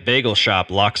great bagel shop,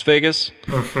 Locks Vegas.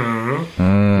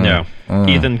 Yeah.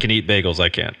 Ethan can eat bagels. I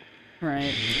can't.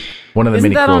 Right. One of the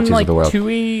many cruelties of the world. Isn't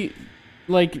that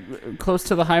on Tui, close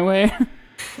to the highway?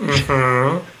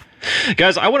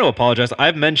 Guys, I want to apologize.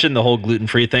 I've mentioned the whole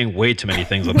gluten-free thing way too many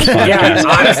things on this podcast. Yeah,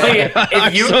 honestly,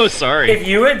 I'm so sorry. If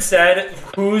you had said,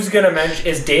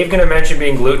 is Dave going to mention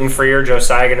being gluten-free or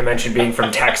Josiah going to mention being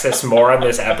from Texas more on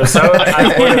this episode,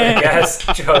 I would have guessed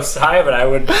Josiah, but I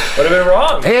would have been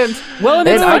wrong. And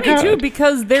it's funny, too,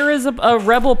 because there is a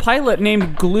Rebel pilot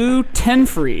named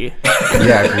Gluten-free.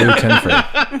 Yeah,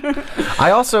 Gluten-free. I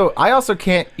also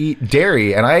can't eat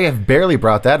dairy, and I have barely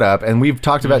brought that up, and we've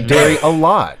talked about dairy a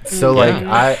lot. So,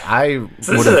 I would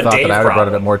have thought that I would have brought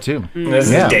it up more, too. This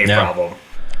is a Dave problem.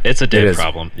 It's a Dave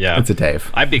problem, yeah. It's a Dave.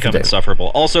 I've become insufferable.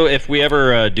 Also, if we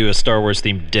ever do a Star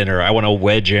Wars-themed dinner, I want to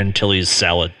wedge in Tilly's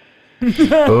salad.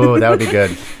 Oh, that would be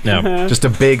good. No. Just a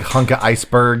big hunk of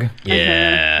iceberg.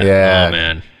 Yeah. Yeah. Oh,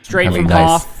 man. Straight from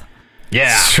Hoth.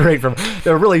 Yeah. Straight from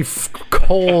a really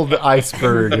cold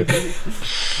iceberg.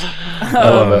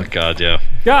 Oh, God, yeah.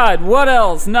 God, what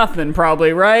else? Nothing,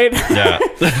 probably, right? Yeah.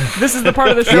 This is the part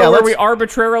of the show where we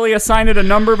arbitrarily assign it a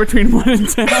number between 1 and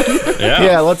 10.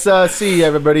 Yeah, let's see,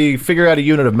 everybody figure out a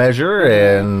unit of measure,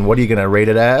 and what are you going to rate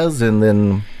it as? And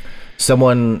then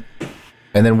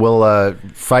we'll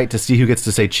fight to see who gets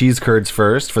to say cheese curds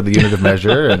first for the unit of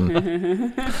measure.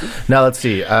 And now let's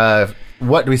see.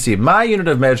 What do we see? My unit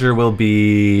of measure will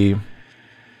be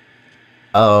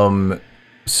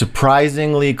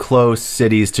surprisingly close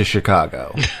cities to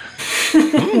Chicago.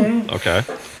 Okay.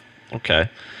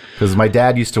 Because my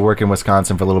dad used to work in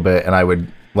Wisconsin for a little bit, and I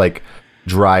would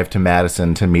drive to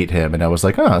Madison to meet him, and I was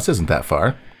like, oh, this isn't that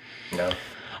far. No.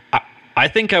 I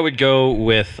think I would go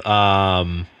with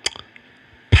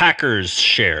Packers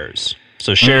shares.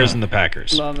 So shares in the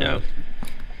Packers. Love it.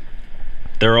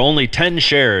 There are only 10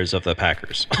 shares of the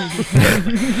Packers.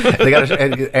 They got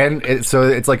so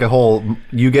it's like a whole.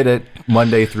 You get it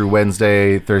Monday through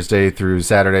Wednesday, Thursday through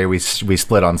Saturday. We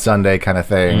split on Sunday, kind of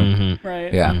thing. Mm-hmm.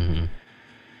 Right. Yeah. Mm-hmm.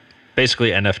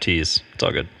 Basically NFTs. It's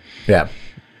all good. Yeah.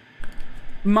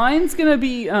 Mine's gonna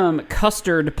be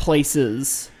custard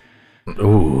places.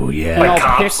 Ooh, yeah. And I'll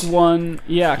Cops? pick one.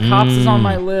 Yeah, Cops is on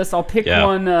my list. I'll pick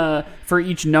one for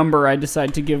each number I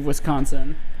decide to give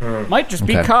Wisconsin. Might just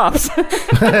be Cops.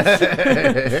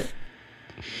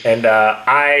 And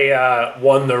I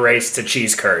won the race to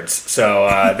cheese curds, so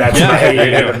that's my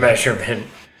unit of measurement.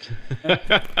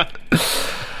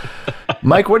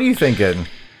 Mike, what are you thinking?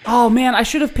 Oh man, I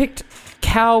should have picked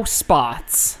cow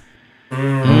spots.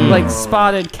 Like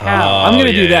spotted cow. I'm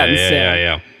gonna do that instead.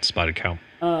 Yeah. Spotted cow.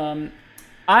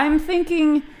 I'm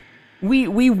thinking we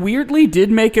weirdly did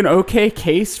make an okay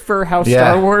case for how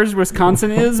Star Wars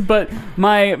Wisconsin is, but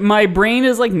my brain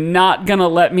is not gonna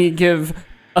let me give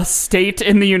a state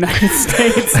in the United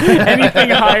States anything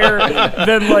higher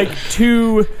than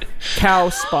 2 cow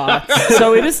spots.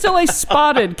 So it is still a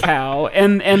spotted cow,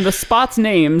 and the spots'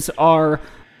 names are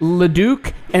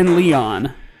Leduc and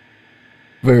Leon.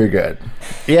 Very good.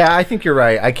 Yeah, I think you're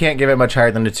right. I can't give it much higher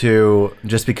than a 2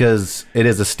 just because it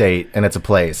is a state and it's a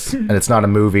place and it's not a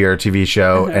movie or a TV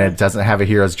show and it doesn't have a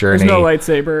hero's journey. There's no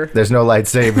lightsaber. There's no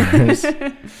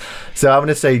lightsabers. So I'm going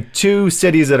to say 2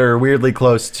 cities that are weirdly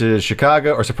close to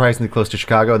Chicago or surprisingly close to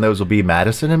Chicago, and those will be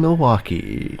Madison and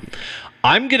Milwaukee.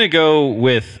 I'm going to go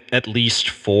with at least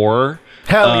 4.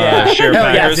 Hell yeah. Share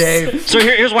Packers. Dave. So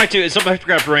here's why, too. It's something I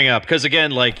forgot to bring up, because,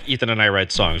 again, Ethan and I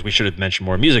write songs. We should have mentioned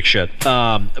more music shit.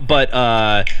 But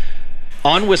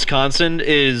On Wisconsin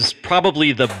is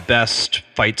probably the best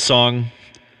fight song.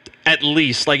 At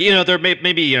least, there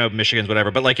maybe Michigan's whatever,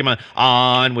 but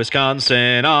on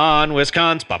Wisconsin, ba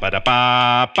ba da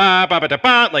ba ba ba ba da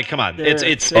ba. Come on,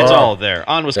 it's all there.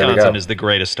 On Wisconsin is the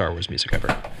greatest Star Wars music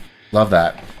ever. Love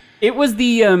that. It was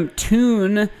the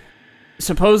tune,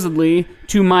 supposedly,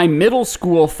 to my middle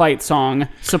school fight song,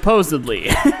 supposedly.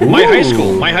 My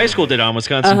high school did On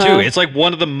Wisconsin too. It's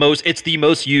it's the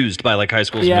most used by high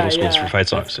schools and middle schools for fight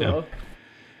songs. Cool.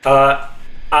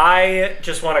 I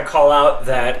just want to call out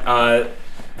that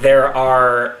there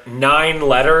are 9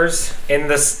 letters in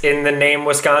the name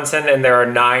Wisconsin, and there are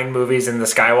 9 movies in the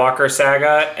Skywalker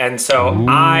saga, and so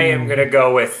I am going to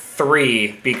go with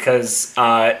 3 because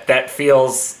that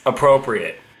feels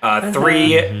appropriate.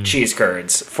 3 cheese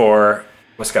curds for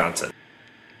Wisconsin.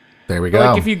 There we go.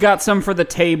 Like if you got some for the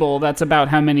table, that's about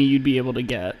how many you'd be able to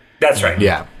get. That's right.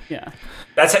 Yeah.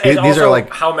 That's These also are like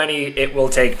how many it will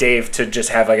take Dave to just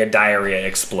have like a diarrhea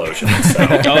explosion. So.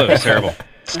 Oh, it's terrible.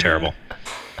 It's terrible.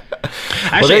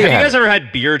 Actually, have you guys ever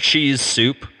had beer cheese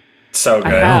soup? So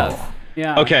good. I have.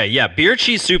 Yeah. Okay, yeah. Beer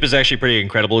cheese soup is actually pretty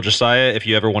incredible, Josiah, if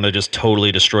you ever want to just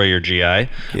totally destroy your GI.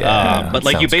 Yeah, but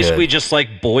like you basically just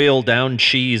like boil down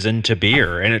cheese into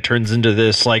beer and it turns into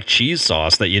this like cheese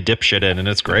sauce that you dip shit in and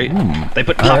it's great. They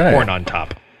put popcorn on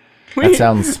top. That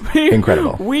sounds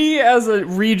incredible. We, as a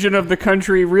region of the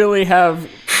country, really have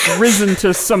risen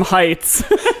to some heights.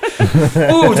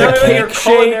 Ooh, tell me your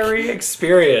culinary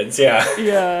experience. Yeah.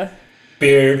 Yeah.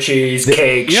 Beer, cheese,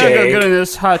 cake, You're shake. not gonna get in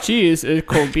this hot cheese. It's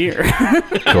cold beer.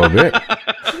 Cold beer.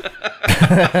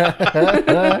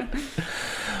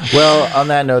 Well, on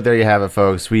that note, there you have it,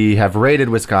 folks. We have rated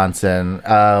Wisconsin.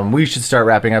 We should start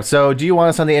wrapping up. So, do you want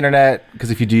us on the internet?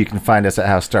 Because if you do, you can find us at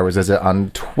How Star Wars Is It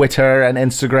on Twitter and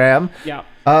Instagram. Yeah.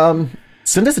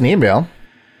 Send us an email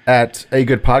at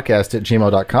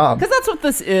agoodpodcast@gmail.com. Because that's what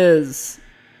this is.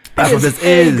 That's what this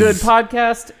is.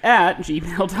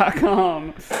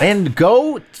 agoodpodcast@gmail.com. And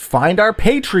go find our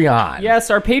Patreon. Yes,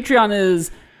 our Patreon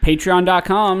is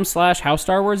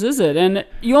patreon.com/howstarwarsisit. And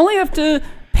you only have to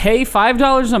pay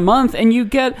 $5 a month and you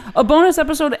get a bonus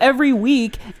episode every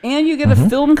week and you get a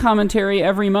film commentary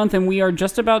every month. And we are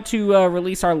just about to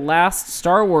release our last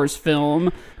Star Wars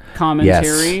film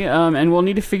commentary. Yes. And we'll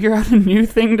need to figure out a new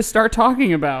thing to start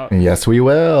talking about. Yes, we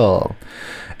will.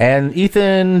 And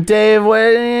Ethan, Dave,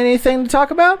 anything to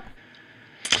talk about?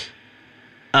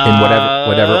 In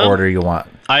whatever order you want.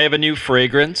 I have a new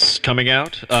fragrance coming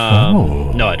out.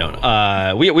 No, I don't.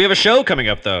 We have a show coming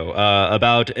up, though,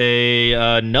 about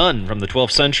a nun from the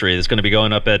 12th century that's going to be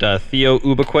going up at Theo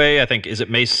Ubique. I think, is it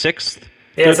May 6th?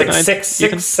 Yeah, it's like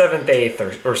 6th, 7th,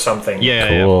 8th or something.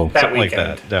 Yeah, cool. Yeah. Something weekend.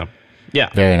 like that. Yeah.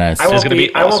 Very nice. I won't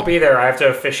awesome. be there. I have to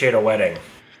officiate a wedding.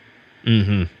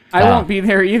 Mm-hmm. I won't be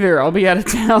there either. I'll be out of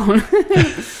town.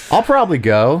 I'll probably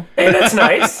go. Hey, that's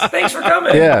nice. Thanks for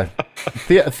coming. Yeah.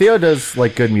 Theo does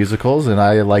like good musicals, and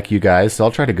I like you guys, so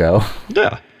I'll try to go.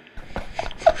 Yeah.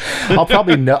 I'll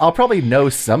probably know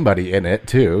somebody in it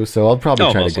too, so I'll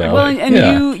probably try to go. Well,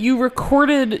 and you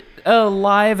recorded a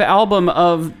live album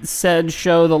of said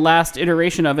show, the last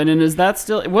iteration of it, and is that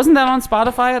still? Wasn't that on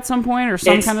Spotify at some point or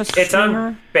some kind of streamer? It's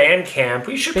on Bandcamp.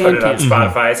 We should put it on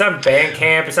Spotify. It's on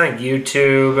Bandcamp. It's on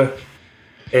YouTube.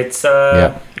 It's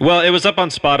Well, it was up on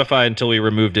Spotify until we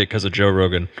removed it because of Joe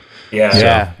Rogan.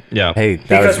 Yeah. Yeah. Hey, that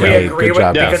Because was really good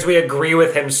job. because we agree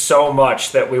with him so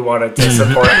much that we wanted to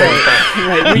support him.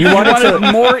 Right. You wanted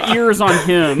more ears on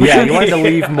him. Yeah, you wanted to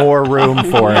leave more room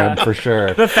for him, for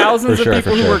sure. The thousands of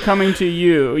people who were coming to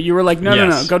you were like,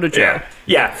 no, go to Joe.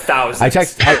 Yeah, thousands. I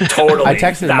texted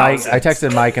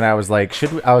thousands. Mike and I was like,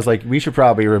 we should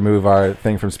probably remove our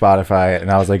thing from Spotify,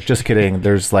 and I was like, just kidding.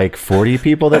 There's like 40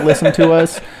 people that listen to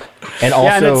us. And also,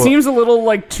 and it seems a little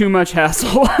like too much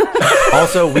hassle.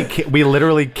 Also, we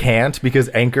literally can't because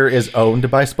Anchor is owned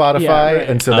by Spotify,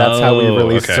 and so that's how we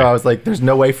release. Okay. So I was like, "There's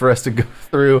no way for us to go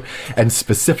through and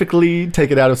specifically take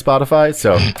it out of Spotify."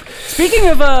 So, speaking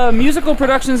of musical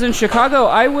productions in Chicago,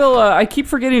 I will. I keep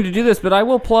forgetting to do this, but I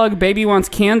will plug Baby Wants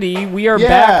Candy. We are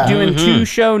back doing 2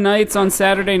 show nights on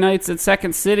Saturday nights at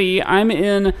Second City. I'm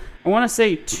in. I want to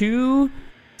say 2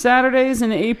 Saturdays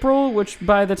in April, which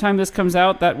by the time this comes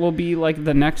out, that will be like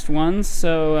the next ones.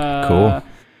 So cool.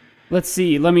 Let's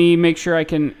see. Let me make sure I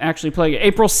can actually play it.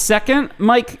 April 2nd,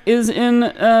 Mike is in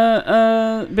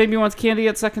Baby Wants Candy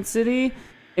at Second City.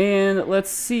 And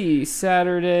let's see,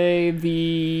 Saturday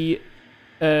the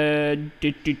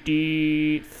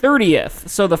 30th.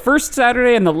 So the first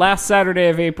Saturday and the last Saturday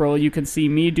of April, you can see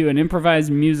me do an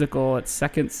improvised musical at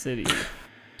Second City.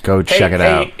 Go check it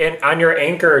out. And on your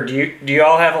Anchor, do you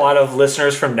all have a lot of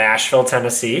listeners from Nashville,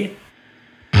 Tennessee?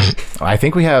 I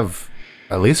think we have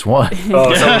at least one.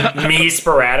 Oh, so me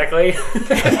sporadically?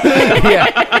 Yeah.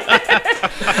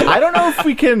 I don't know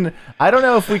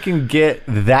if we can get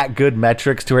that good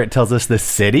metrics to where it tells us the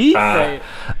city. Right.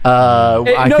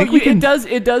 I think we can.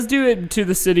 It does do it to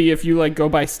the city if you like go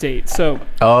by state. So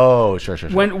Oh, sure.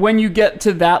 when you get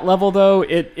to that level though,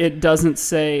 it doesn't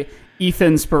say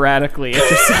Ethan sporadically. It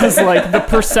just says like the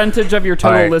percentage of your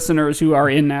total listeners who are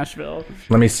in Nashville.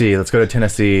 Let me see. Let's go to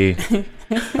Tennessee.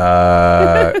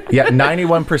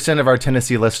 91% of our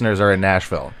Tennessee listeners are in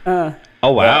Nashville. Oh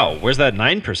wow, where's that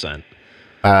 9%?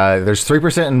 There's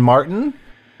 3% in Martin,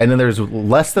 and then there's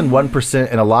less than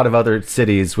 1% in a lot of other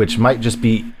cities, which might just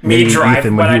be me drive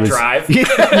Ethan when he I was, drive.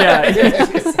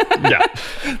 Yeah.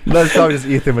 That's probably just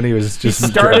Ethan when he was just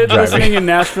started driving. listening in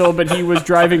Nashville, but he was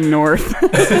driving north.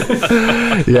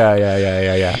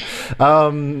 Yeah.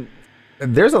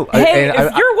 There's a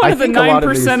if you're one of the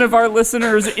 9% of our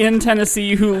listeners in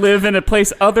Tennessee who live in a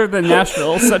place other than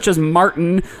Nashville, such as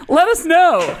Martin, let us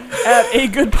know at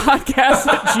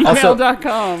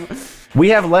agoodpodcast@gmail.com.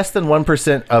 We have less than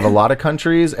 1% of a lot of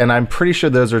countries, and I'm pretty sure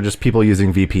those are just people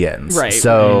using VPNs. Right.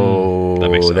 So that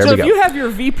makes sense. there so we go. if you have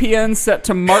your VPN set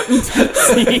to Martin,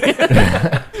 Tennessee,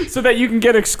 so that you can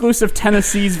get exclusive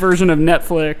Tennessee's version of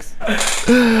Netflix.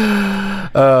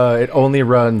 It only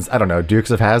runs, I don't know,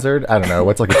 Dukes of Hazzard? I don't know.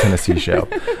 What's like a Tennessee show?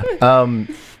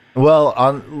 Well,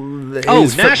 on...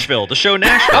 Nashville. The show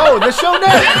Nashville. Oh, the show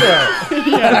Nashville!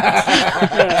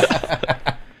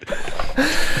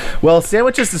 Well,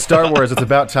 sandwiches to Star Wars, it's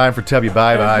about time for Tubby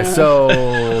Bye-Bye. So,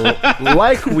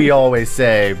 like we always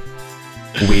say,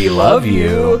 we love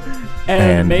you,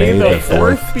 and may the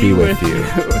Fourth be with you.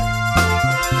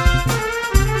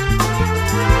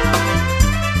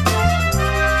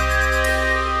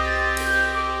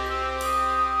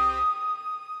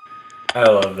 I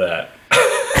love that.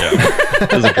 Yeah,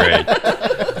 that was great.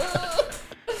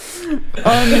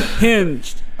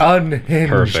 Unhinged.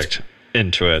 Unhinged. Perfect.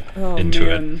 Into it. Oh, Into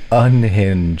man. it.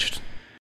 Unhinged.